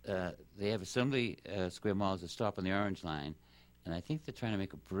they have Assembly Square Malls that stop on the Orange Line, and I think they're trying to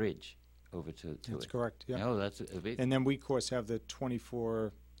make a bridge over to That's it. correct. Yeah. Oh, that's a big. And then we, of course, have the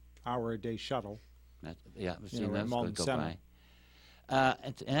 24-hour-a-day shuttle. Yeah, I've seen at those Malden go Center. by.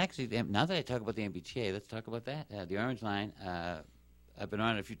 And actually, now that I talk about the MBTA, let's talk about that. The Orange Line, I've been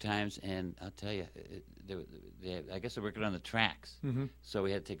on it a few times, and I'll tell you, I guess they're working on the tracks. Mm-hmm. So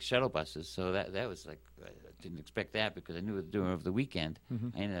we had to take shuttle buses. So that was like, I didn't expect that because I knew it was doing it over the weekend. Mm-hmm.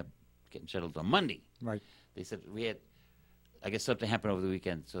 I ended up getting shuttled on Monday. Right. They said we had, I guess something happened over the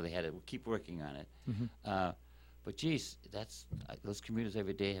weekend, so they had to keep working on it. Mm-hmm. But geez, those commuters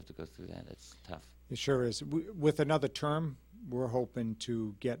every day have to go through that. That's tough. It sure is. With another term, we're hoping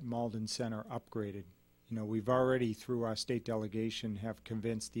to get Malden Center upgraded. We've already, through our state delegation, have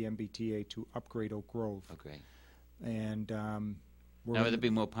convinced the MBTA to upgrade Oak Grove. Oh, great. And we're Now, would there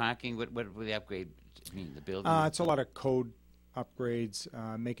be more parking? What would the upgrade mean? The building? it's a lot of code upgrades,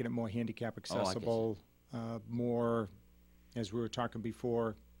 making it more handicap I see. accessible, more, as we were talking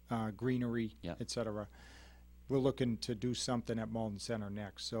before, greenery, Yeah. et cetera. We're looking to do something at Malden Center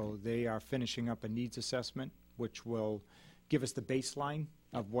next. So they are finishing up a needs assessment, which will give us the baseline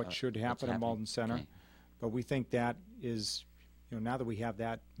of what should what's happen at happening. Malden Center. Okay. But we think that is, now that we have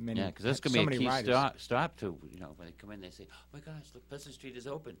that many, Yeah, because that's so going to many be a key riders. stop to, when they come in, they say, oh, my gosh, look, Pleasant Street is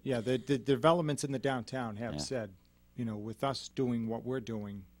open. Yeah, the developments in the downtown have Yeah. said, with us doing what we're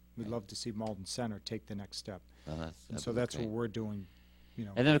doing, we'd love to see Malden Center take the next step. Well, And that so would be that's great. what we're doing,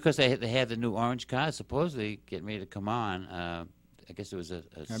 And then, of course, they have the new orange cars supposedly getting ready to come on. I guess there was a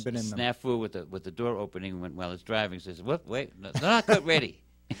I've been in them. snafu with the door opening while it's driving. So they said, "What? Wait, no, they're not quite ready."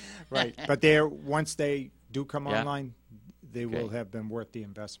 Right, but once they do come Yeah. online, they will Okay. have been worth the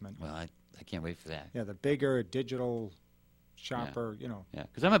investment. Well, I can't wait for that. Yeah, the bigger, digital, sharper, Yeah,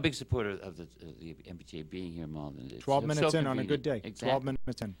 because I'm a big supporter of the MBTA being here in Malden. 12 it's minutes so in on a good day. convenient. 12 Exactly.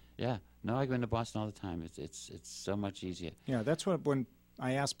 minutes in. Yeah. No, I go into Boston all the time. It's so much easier. Yeah, that's when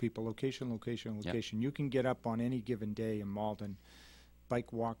I ask people, location, location, Yeah. location. You can get up on any given day in Malden,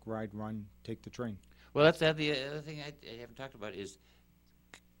 bike, walk, ride, run, take the train. Well, that's the other thing I haven't talked about is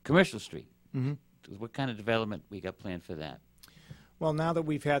Commercial Street. Mm-hmm. What kind of development we got planned for that? Well, now that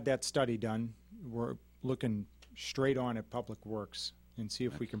we've had that study done, we're looking straight on at Public Works and see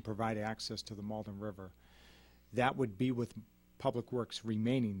if we can provide access to the Malden River. That would be with Public Works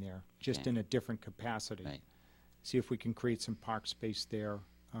remaining there, just Okay. in a different capacity. Right. See if we can create some park space there.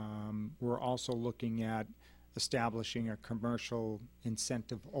 We're also looking at establishing a commercial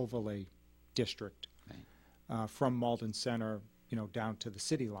incentive overlay district Right. from Malden Center, down to the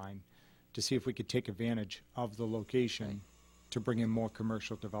city line, to see if we could take advantage of the location Right. to bring in more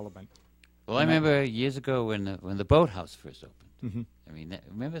commercial development. Well, I remember years ago when the boathouse first opened. Mhm. I mean,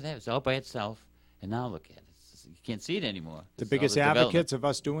 remember that? It was all by itself, and now look at it. You can't see it anymore. The It's all biggest development. advocates of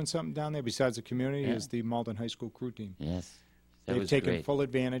us doing something down there, besides the community, Yeah. is the Malden High School crew team. Yes. That They've was taken great. full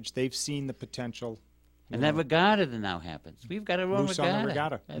advantage. They've seen the potential. And that regatta that now happens. We've got our own Loose on the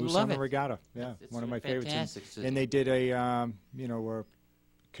regatta. I Loose love on the it. regatta. Yeah, It's one of my favorites. fantastic. So- And they did a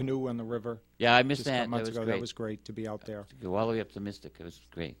canoe on the river Yeah, I missed just a that. couple months That was ago. great. That was great to be out there. To go all the way up to Mystic. It was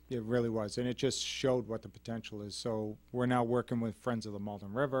great. It really was, and it just showed what the potential is. So we're now working with Friends of the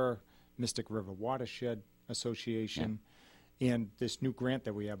Malden River, Mystic River Watershed Association, and this new grant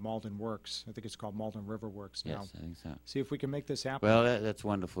that we have, Malden Works. I think it's called Malden River Works now. Yes, I think so. See if we can make this happen. Well, that's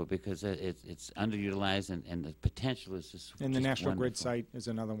wonderful because it's underutilized and the potential is just And the just National Grid wonderful. site is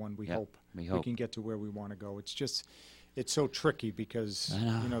another one we Yep, hope we hope. can get to where we want to go. It's just, it's so tricky because,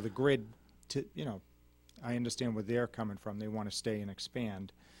 I know. the grid, I understand where they're coming from. They want to stay and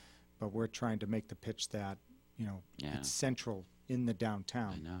expand, but we're trying to make the pitch that, Yeah. it's central in the I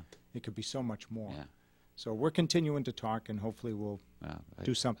downtown. know. It could be so much more. Yeah. So we're continuing to talk, and hopefully we'll Well,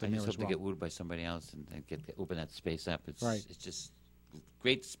 do something I there just as hope to well. get wooed by somebody else and open that space up. It's Right. It's just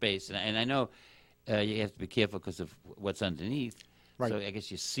great space, and I know you have to be careful because of what's underneath. Right. So I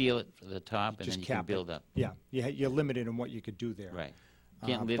guess you seal it for the top, and Just then you can cap it. build up. Yeah, you're limited in what you could do there. Right. You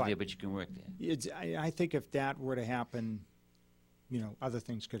can't live but there, but you can work there. I think if that were to happen other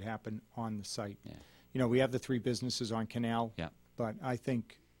things could happen on the site. Yeah. We have the 3 businesses on Canal, Yeah. but I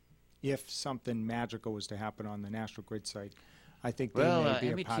think if something magical was to happen on the National Grid site, I think they Well,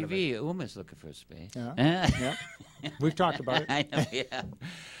 may be a part of it. METV, Uma's looking for a space. Yeah. We've talked about it. I know, yeah.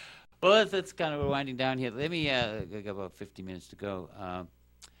 Well, that's kind of we're winding down here. Let me got about 50 minutes to go.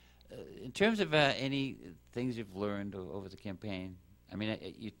 In terms of any things you've learned over the campaign, I mean,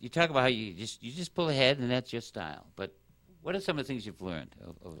 you talk about how you just pull ahead and that's your style. But what are some of the things you've learned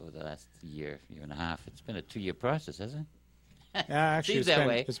over the last year and a half? It's been a 2-year process, hasn't it? Actually, Seems that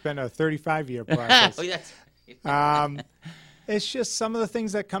way. It's been a 35-year process. Oh, that's It's just some of the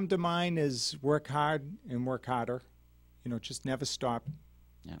things that come to mind is work hard and work harder. Just never stop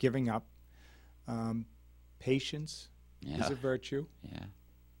giving up. Patience is a virtue.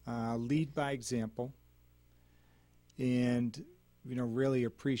 Yeah. Lead by example. And, really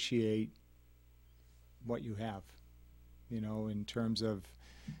appreciate what you have, in terms of,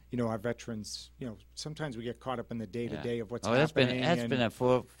 our veterans. Sometimes we get caught up in the day-to-day of what's happening. That's been a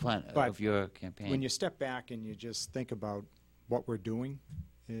forefront of your campaign. When you step back and you just think about what we're doing,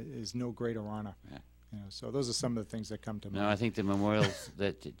 is no greater honor. Yeah. So those are some of the things that come to mind. No, I think the memorials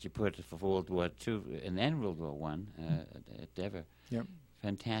that you put for World War II and then World War I at Dever. Yep.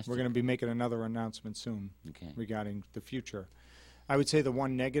 Fantastic. We're going to be making another announcement soon regarding the future. I would say the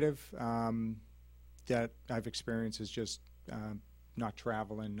one negative that I've experienced is just not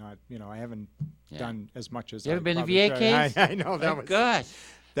traveling. I haven't done as much as. You ever been to probably VA should. case? I know that was. Gosh,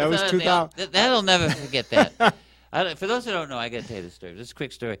 That was 2000. That'll never forget that. For those who don't know, I got to tell you this story. This is a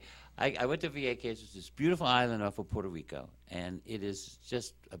quick story. I went to VA case. It's this beautiful island off of Puerto Rico, and it is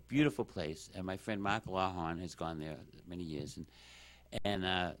just a beautiful place. And my friend Mark Lawhorn has gone there many years, and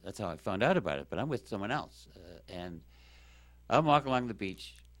that's how I found out about it. But I'm with someone else, and I'm walking along the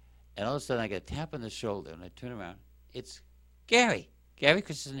beach, and all of a sudden I get a tap on the shoulder, and I turn around. It's Gary. Gary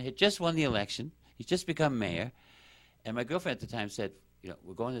Christensen had just won the election. He's just become mayor, and my girlfriend at the time said,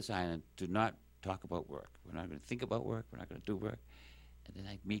 we're going to this island. Do not talk about work. We're not going to think about work. We're not going to do work. And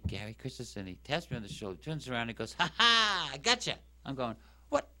then I meet Gary Christensen. He taps me on the shoulder, turns around, and goes, "Ha-ha, I gotcha." I'm going,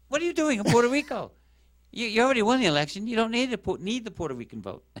 What are you doing in Puerto Rico? You already won the election. You don't need the Puerto Rican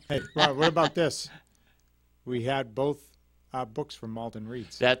vote. Hey, Rob, what about this? We had both books from Malden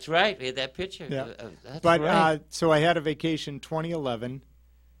Reeds. That's right. We had that picture. Yeah. That's But right. so I had a vacation 2011,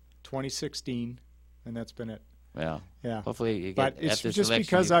 2016, and that's been it. Well, Yeah. hopefully you get But it's after this just election,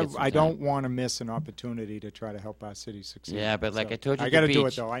 because you get some I time. don't want to miss an opportunity to try to help our city succeed. Yeah, but like So I told you, I at got to the do it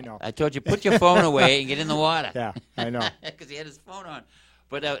beach, though. I know. I told you, put your phone away and get in the water. Yeah, I know. Because he had his phone on.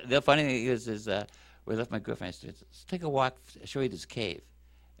 But the funny thing is we left my girlfriend. I said, "Let's take a walk, show you this cave."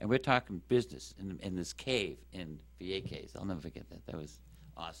 And we're talking business in this cave in VA case. I'll never forget that. That was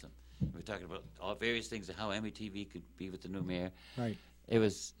awesome. We're talking about all various things and how METV could be with the new mayor. Right. It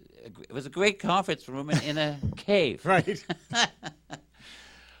was a great conference room in a cave. Right.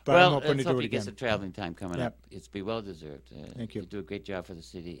 But well, I'm hoping to let's do hope it you get again. some traveling time coming Yep. up. It's be well deserved. Thank you. You do a great job for the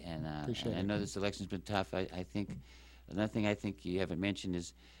city, and Appreciate I it. know this election's been tough. I think another thing I think you haven't mentioned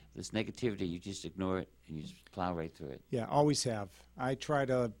is this negativity. You just ignore it and you just plow right through it. Yeah, always have. I try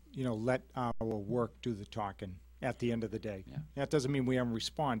to, let our work do the talking at the end of the day. Yeah. That doesn't mean we haven't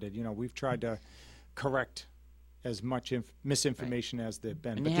responded. We've tried to correct as much misinformation as there's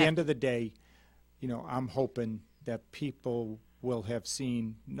been. And But you at the have- end of the day, I'm hoping that people will have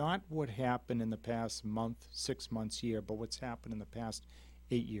seen not what happened in the past month, 6 months, year, but what's happened in the past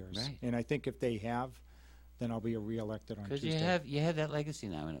 8 years. Right. And I think if they have, then I'll be reelected on Because Tuesday. you have that legacy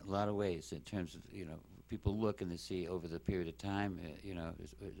now in a lot of ways in terms of people look and they see over the period of time.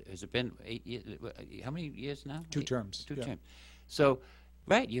 Has it been 8 years? How many years now? 2 terms. Two yeah. terms. So,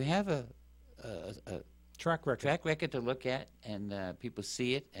 right, you have a Track record. track record to look at, and people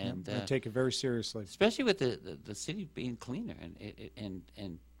see it, Yeah, and I take it very seriously. especially with the city being cleaner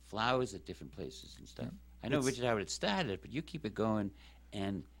and flowers at different places and stuff. I know It's- Richard Howard had started it, but you keep it going,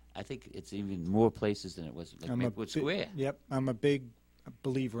 and I think it's even more places than it was like Maplewood Square. Yep, I'm a big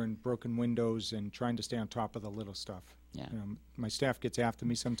believer in broken windows and trying to stay on top of the little stuff. Yeah. My staff gets after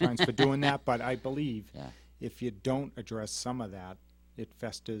me sometimes for doing that, but I believe Yeah. if you don't address some of that, it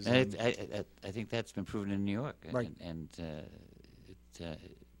festers. And And I think that's been proven in New York, Right. and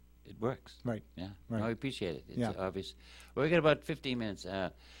it works. right. Yeah, Right. no, I appreciate it. It's Yeah. obvious. Well, we got about 15 minutes.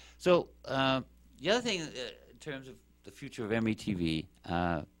 So the other thing, in terms of the future of METV,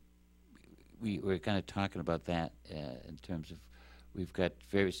 we're kind of talking about that in terms of we've got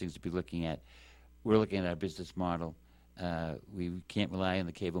various things to be looking at. We're looking at our business model. We can't rely on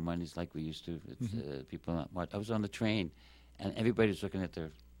the cable monies like we used to. It's, people not much. I was on the train, and everybody's looking at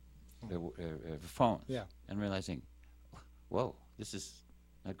their phones Yeah. and realizing, whoa, this is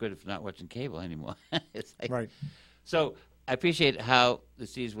not good if not watching cable anymore. It's like, Right. So I appreciate how the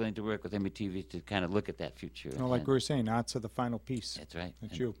city is willing to work with METV to kind of look at that future. You know, like we were saying, arts are the final piece. That's right.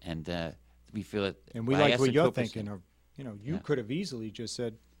 That's and, you. And we feel it. And we I like asked what the you're co-person- thinking of. You know, you Yeah. could have easily just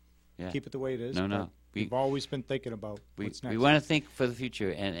said, Yeah. keep it the way it is. No, no. but We've always been thinking about what's next. We want to think for the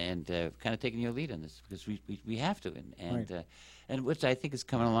future and kind of taking your lead on this because we have to. And which I think is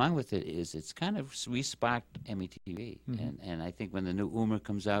coming along with it is it's kind of re-sparked METV. Mhm. And I think when the new UMA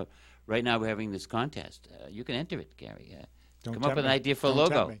comes out, right now we're having this contest. You can enter it, Gary. Don't Come up tempt with an me. idea for a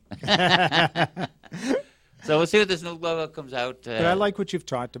Don't logo. tempt me. So we'll see what this new logo comes out. But I like what you've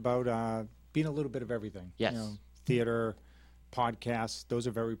talked about, being a little bit of everything. Yes. You know, theater, podcasts, those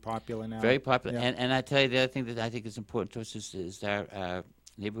are very popular now. Very popular. Yeah. And I tell you, the other thing that I think is important to us is our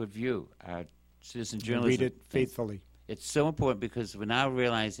neighborhood view, our citizen You journalism. read it thing. faithfully. It's so important because we're now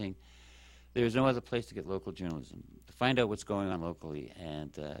realizing there is no other place to get local journalism, to find out what's going on locally.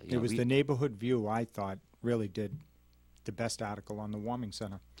 And It was the Neighborhood View, I thought, really did the best article on the Warming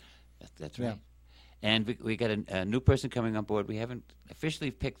Center. That's Yeah. right. And we got a new person coming on board. We haven't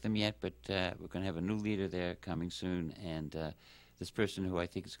officially picked them yet, but we're going to have a new leader there coming soon. And this person, who I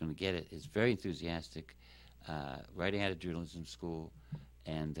think is going to get it, is very enthusiastic, writing out of journalism school.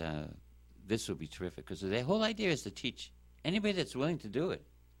 And this will be terrific because the whole idea is to teach anybody that's willing to do it.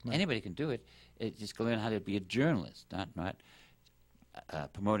 Right. Anybody can do it. It's just to learn how to be a journalist, not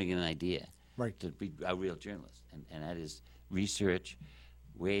promoting an idea. Right. To be a real journalist, and that is research,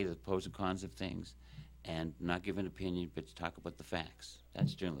 weigh the pros and cons of things, and not give an opinion, but to talk about the facts.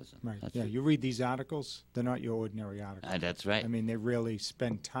 That's journalism. Right. That's Yeah, what- you read these articles, they're not your ordinary articles. that's right. I mean, they really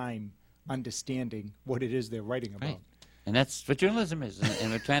spend time understanding what it is they're writing about. Right. And that's what journalism is,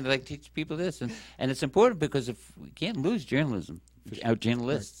 and we're trying to teach people this, and it's important because if we can't lose journalism, our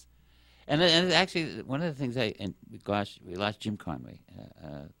journalists. And actually, one of the things we lost Jim Conway,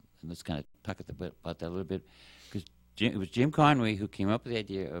 and let's kind of talk about that a little bit, because it was Jim Conway who came up with the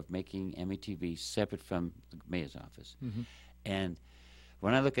idea of making METV separate from the mayor's office. Mhm. And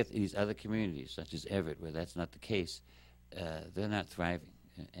when I look at these other communities, such as Everett, where that's not the case, they're not thriving,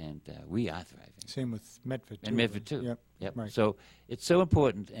 and we are thriving. Same with Medford, too. And Medford too. Yep. Yep. Right. So it's so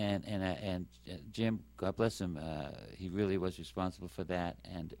important, and Jim, God bless him, he really was responsible for that,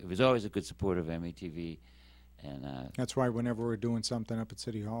 and it was always a good supporter of METV, and That's why whenever we're doing something up at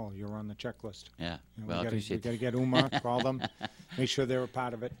City Hall, you're on the checklist. yeah, You know, well, I we appreciate got to that. get Uma, call them, make sure they're a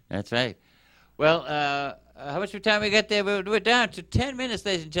part of it. That's right. Well, how much time we got there? We're down to 10 minutes,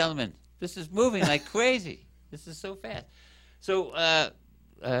 ladies and gentlemen. This is moving like crazy. This is so fast. So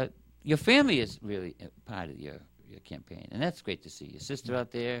your family is really part of your campaign, and that's great to see. Your sister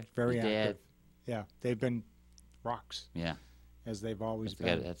out there, Very your dad. active. Yeah, they've been rocks, Yeah, as they've always That's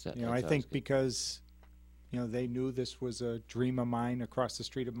been. good. That's- you know, that's I always think good. because, you know, they knew this was a dream of mine across the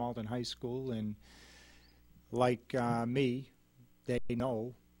street of Malden High School, and like me, they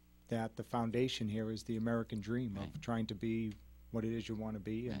know that the foundation here is the American dream Right. of trying to be what it is you want to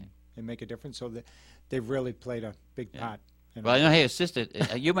be and, Right. and make a difference. So they've really played a big Yeah. part. in well, I it. know hey, your sister,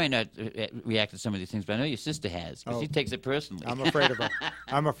 you might not react to some of these things, but I know your sister has, because Oh. she takes it personally. I'm afraid of her.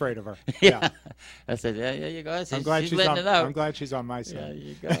 I'm afraid of her. yeah. I said, yeah, there you go. I'm glad she's letting on, it out. I'm glad she's on my Yeah, side. there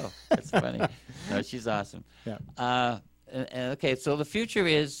you go. That's funny. No, she's awesome. Yeah. Okay, so the future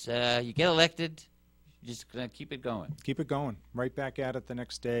is you get elected, you're just going to keep it going. Keep it going. Right back at it the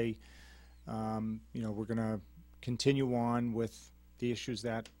next day. You know, we're going to continue on with the issues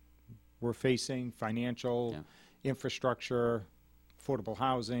that we're facing: financial, infrastructure, affordable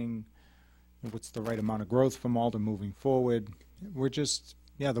housing. What's the right amount of growth for Malden moving forward? We're just,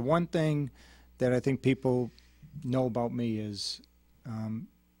 the one thing that I think people know about me is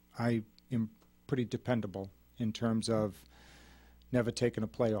I am pretty dependable in terms of never taking a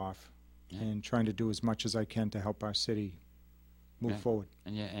play off and trying to do as much as I can to help our city move Yeah. forward.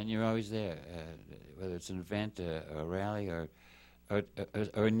 And you're always there, whether it's an event, a rally, or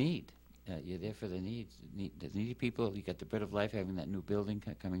a need. You're there for the needs, the needy people. You got the Bread of Life having that new building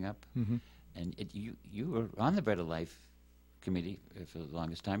coming up, Mhm. and you were on the Bread of Life committee for the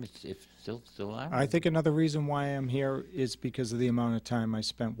longest time. If still are. I think another reason why I'm here is because of the amount of time I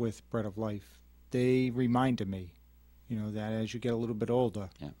spent with Bread of Life. They reminded me, you know, that as you get a little bit older,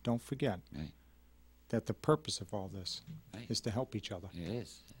 Yeah. don't forget Right. that the purpose of all this Right. is to help each other. It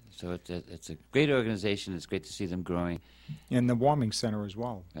is. So it's a great organization. It's great to see them growing. And the Warming Center as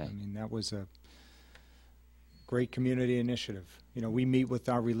well. I Right. mean, that was a great community initiative. You know, we meet with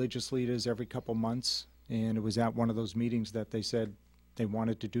our religious leaders every couple months, and it was at one of those meetings that they said they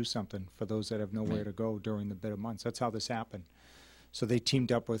wanted to do something for those that have nowhere Right. to go during the bitter months. That's how this happened. So they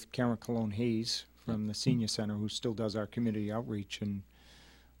teamed up with Karen Cologne Hayes from the senior center who still does our community outreach, and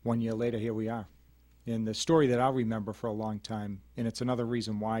 1 year later, here we are. And the story that I'll remember for a long time, and it's another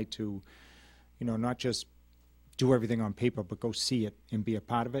reason why to, not just do everything on paper, but go see it and be a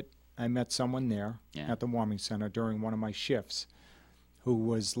part of it. I met someone there at the warming center during one of my shifts who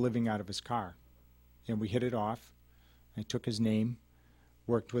was living out of his car. And we hit it off. I took his name,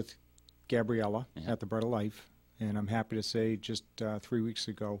 worked with Gabriella at the Bread of Life, and I'm happy to say just 3 weeks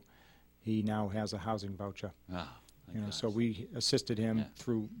ago, he now has a housing voucher. Oh, So we assisted him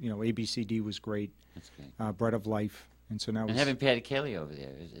through, ABCD was great. That's great. Bread of Life. And so now And having Patty Kelly over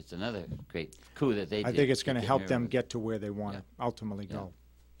there, it's another great coup that they did. I think it's going to help them with. get to where they want to ultimately go.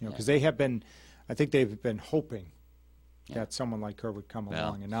 Yeah. Because they have been, I think they've been hoping that someone like her would come Well,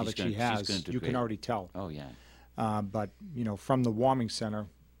 along. And now that she she's gonna has, do you great. can already tell. Oh, yeah. But, from the warming center,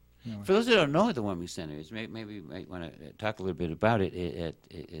 For those who don't know what the warming center is, maybe you might want to talk a little bit about it.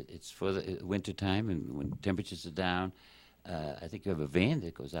 It's for the winter time and when temperatures are down. I think you have a van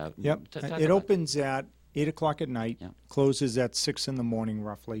that goes out. And Yep. talk It about opens at 8 o'clock at night, Yep. closes at 6 in the morning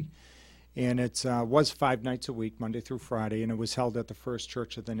roughly. And it was 5 nights a week, Monday through Friday, and it was held at the First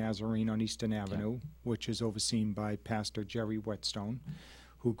Church of the Nazarene on Eastern Avenue, which is overseen by Pastor Jerry Whetstone,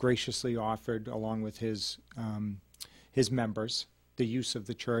 who graciously offered, along with his members, the use of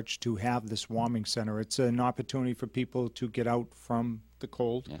the church to have this warming center. It's an opportunity for people to get out from the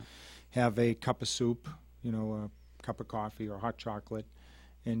cold, have a cup of soup, a cup of coffee or hot chocolate,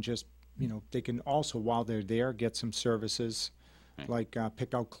 and just, they can also, while they're there, get some services like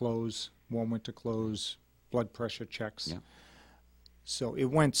pick out clothes, warm winter clothes, blood pressure checks. Yeah. So it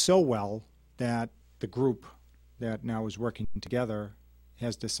went so well that the group that now is working together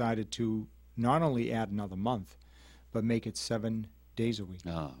has decided to not only add another month, but make it 7 days a week.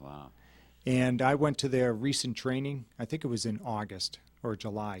 Oh, wow. And I went to their recent training, I think it was in August or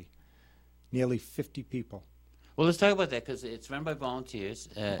July, nearly 50 people. Well, let's talk about that because it's run by volunteers.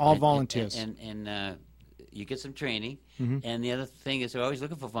 All volunteers. And you get some training. Mm-hmm. And the other thing is they're always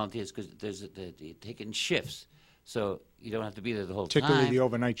looking for volunteers because they take it in shifts. So you don't have to be there the whole Particularly time. the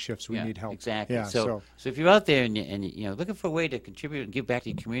overnight shifts, we need help. Exactly. Yeah, so if you're out there and you're looking for a way to contribute and give back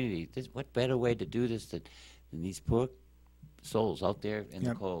to your community, what better way to do this than these poor souls out there in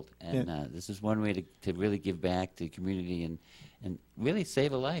the cold? And this is one way to really give back to the community and really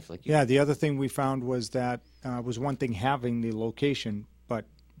save a life. Like you. Yeah, the other thing we found was that was one thing having the location, but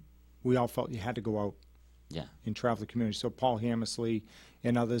we all felt you had to go out and travel the community. So Paul Hammersley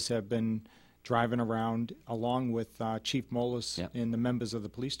and others have been driving around along with Chief Molis and the members of the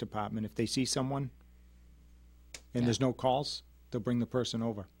police department. If they see someone and there's no calls, they'll bring the person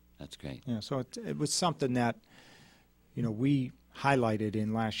over. That's great. Yeah, so it was something that, we highlighted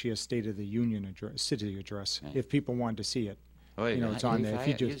in last year's State of the Union address, city address, if people wanted to see it. Oh, It's on there. If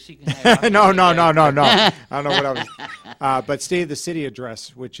you just no. no. I don't know what I was. But State of the City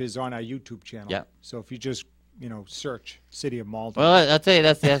address, which is on our YouTube channel. Yeah. So if you just search City of Malden. Well, I'll tell you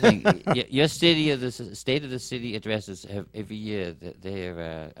that's the other thing. Your State of the City addresses have every year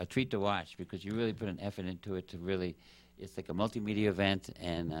they're a treat to watch because you really put an effort into it to really. It's like a multimedia event,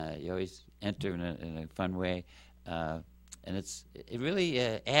 and you always enter in a fun way, and it really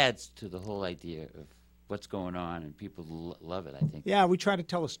adds to the whole idea of what's going on, and people love it, I think. Yeah, we try to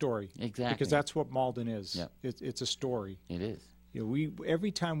tell a story. Exactly. Because that's what Malden is. Yep. It's a story. It is.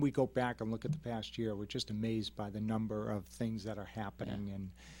 Every time we go back and look at the past year, we're just amazed by the number of things that are happening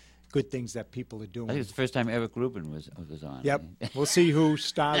and good things that people are doing. I think it's the first time Eric Rubin was on. Yep. We'll see who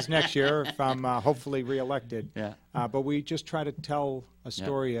stars next year if I'm hopefully reelected. Yeah. But we just try to tell a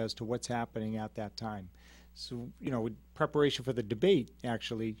story as to what's happening at that time. So, with preparation for the debate,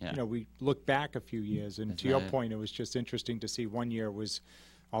 actually, we look back a few years. And to your point, it was just interesting to see 1 year was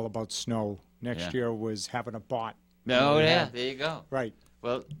all about snow. Next year was having a bot. There you go. Right.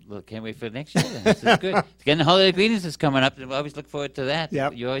 Well, can't wait for next year then. This is good. Again, the Holiday Greetings is coming up, and we always look forward to that.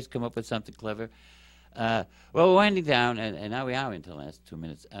 Yep. You always come up with something clever. Well, we're winding down, and now we are into the last 2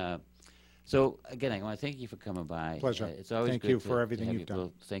 minutes. So, again, I want to thank you for coming by. Pleasure. It's always Thank good you to for everything have you've you. done.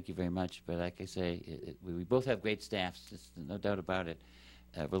 Well, thank you very much. But like I say, we both have great staffs. There's no doubt about it.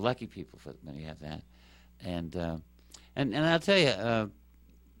 We're lucky people when we have that. And I'll tell you,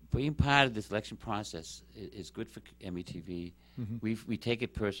 being part of this election process is good for METV. Mm-hmm. We take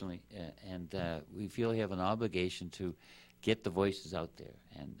it personally, and we feel we have an obligation to get the voices out there.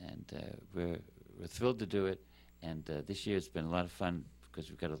 And we're thrilled to do it. And this year has been a lot of fun because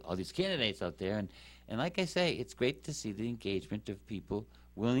we've got all these candidates out there. And like I say, it's great to see the engagement of people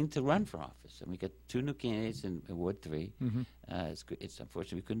willing to run for office. And we got 2 new candidates in Ward 3. Mm-hmm. It's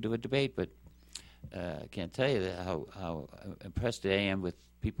unfortunate we couldn't do a debate, but I can't tell you how impressed I am with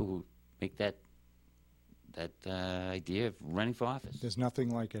people who make that idea of running for office. There's nothing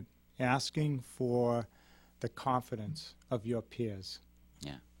like it. Asking for the confidence of your peers.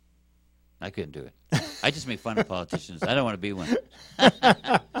 Yeah. I couldn't do it. I just make fun of politicians. I don't want to be one.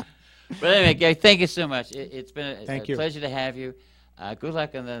 But anyway, Gary, thank you so much. It's been a pleasure to have you. Good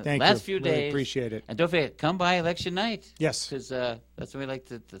luck on the last few days. Really appreciate it. And don't forget, come by election night. Yes. Because that's when we like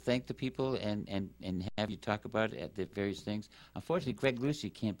to thank the people and have you talk about it at the various things. Unfortunately, Greg Lucy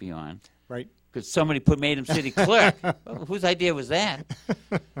can't be on. Right. Because somebody made him city clerk. Well, whose idea was that?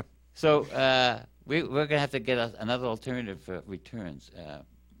 So we're going to have to get another alternative for returns,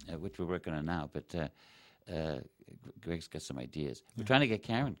 which we're working on now. But Greg's got some ideas. We're trying to get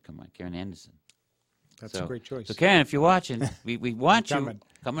Karen to come on, Karen Anderson. That's a great choice. So Karen, if you're watching, we want you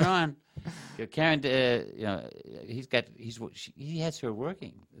coming on. Karen, he has her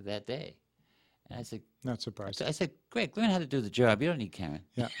working that day. And I said, not surprised. I said, Greg, learn how to do the job. You don't need Karen.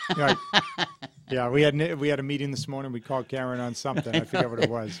 Yeah, right. Yeah, we had a meeting this morning. We called Karen on something. I forget what it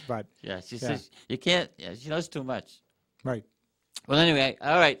was, but she says you can't. Yeah, she knows too much. Right. Well, anyway,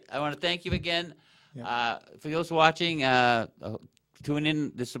 all right. I want to thank you again. Yeah. For those watching, tune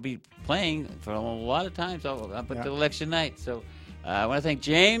in. This will be playing for a lot of times up until election night. So I want to thank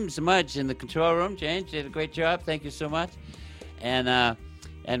James Mudge in the control room. James, you did a great job. Thank you so much. And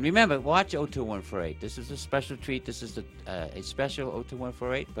remember, watch 02148. This is a special treat. This is a special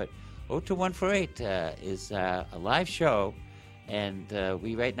 02148. But 02148 is a live show. And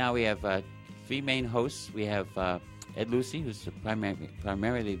right now we have three main hosts. We have Ed Lucy, who's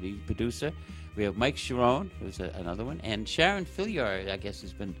primarily the producer. We have Mike Sharon, who's another one, and Sharon Filliard, I guess,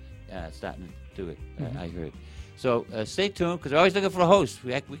 has been starting to do it, I heard. So stay tuned, because we're always looking for a host.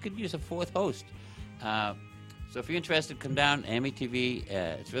 We could use a fourth host. So if you're interested, come down, METV.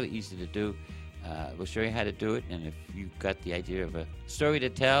 It's really easy to do. We'll show you how to do it, and if you've got the idea of a story to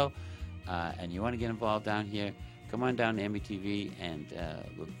tell and you want to get involved down here, come on down to METV, and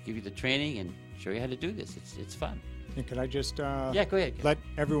we'll give you the training and show you how to do this. It's fun. And could I just go ahead. Let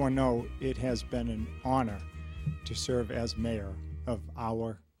everyone know it has been an honor to serve as mayor of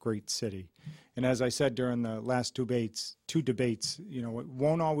our great city. And as I said during the last two debates, it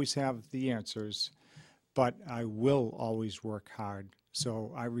won't always have the answers, but I will always work hard.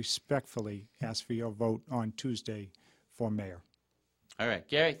 So I respectfully ask for your vote on Tuesday for mayor. All right,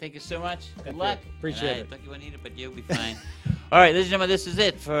 Gary, thank you so much. Good luck. Appreciate it. I thought you wouldn't need it, but you'll be fine. All right, ladies and gentlemen, this is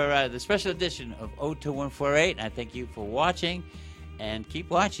it for the special edition of 02148. I thank you for watching, and keep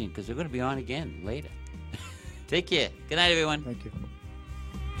watching, because we're going to be on again later. Take care. Good night, everyone. Thank you.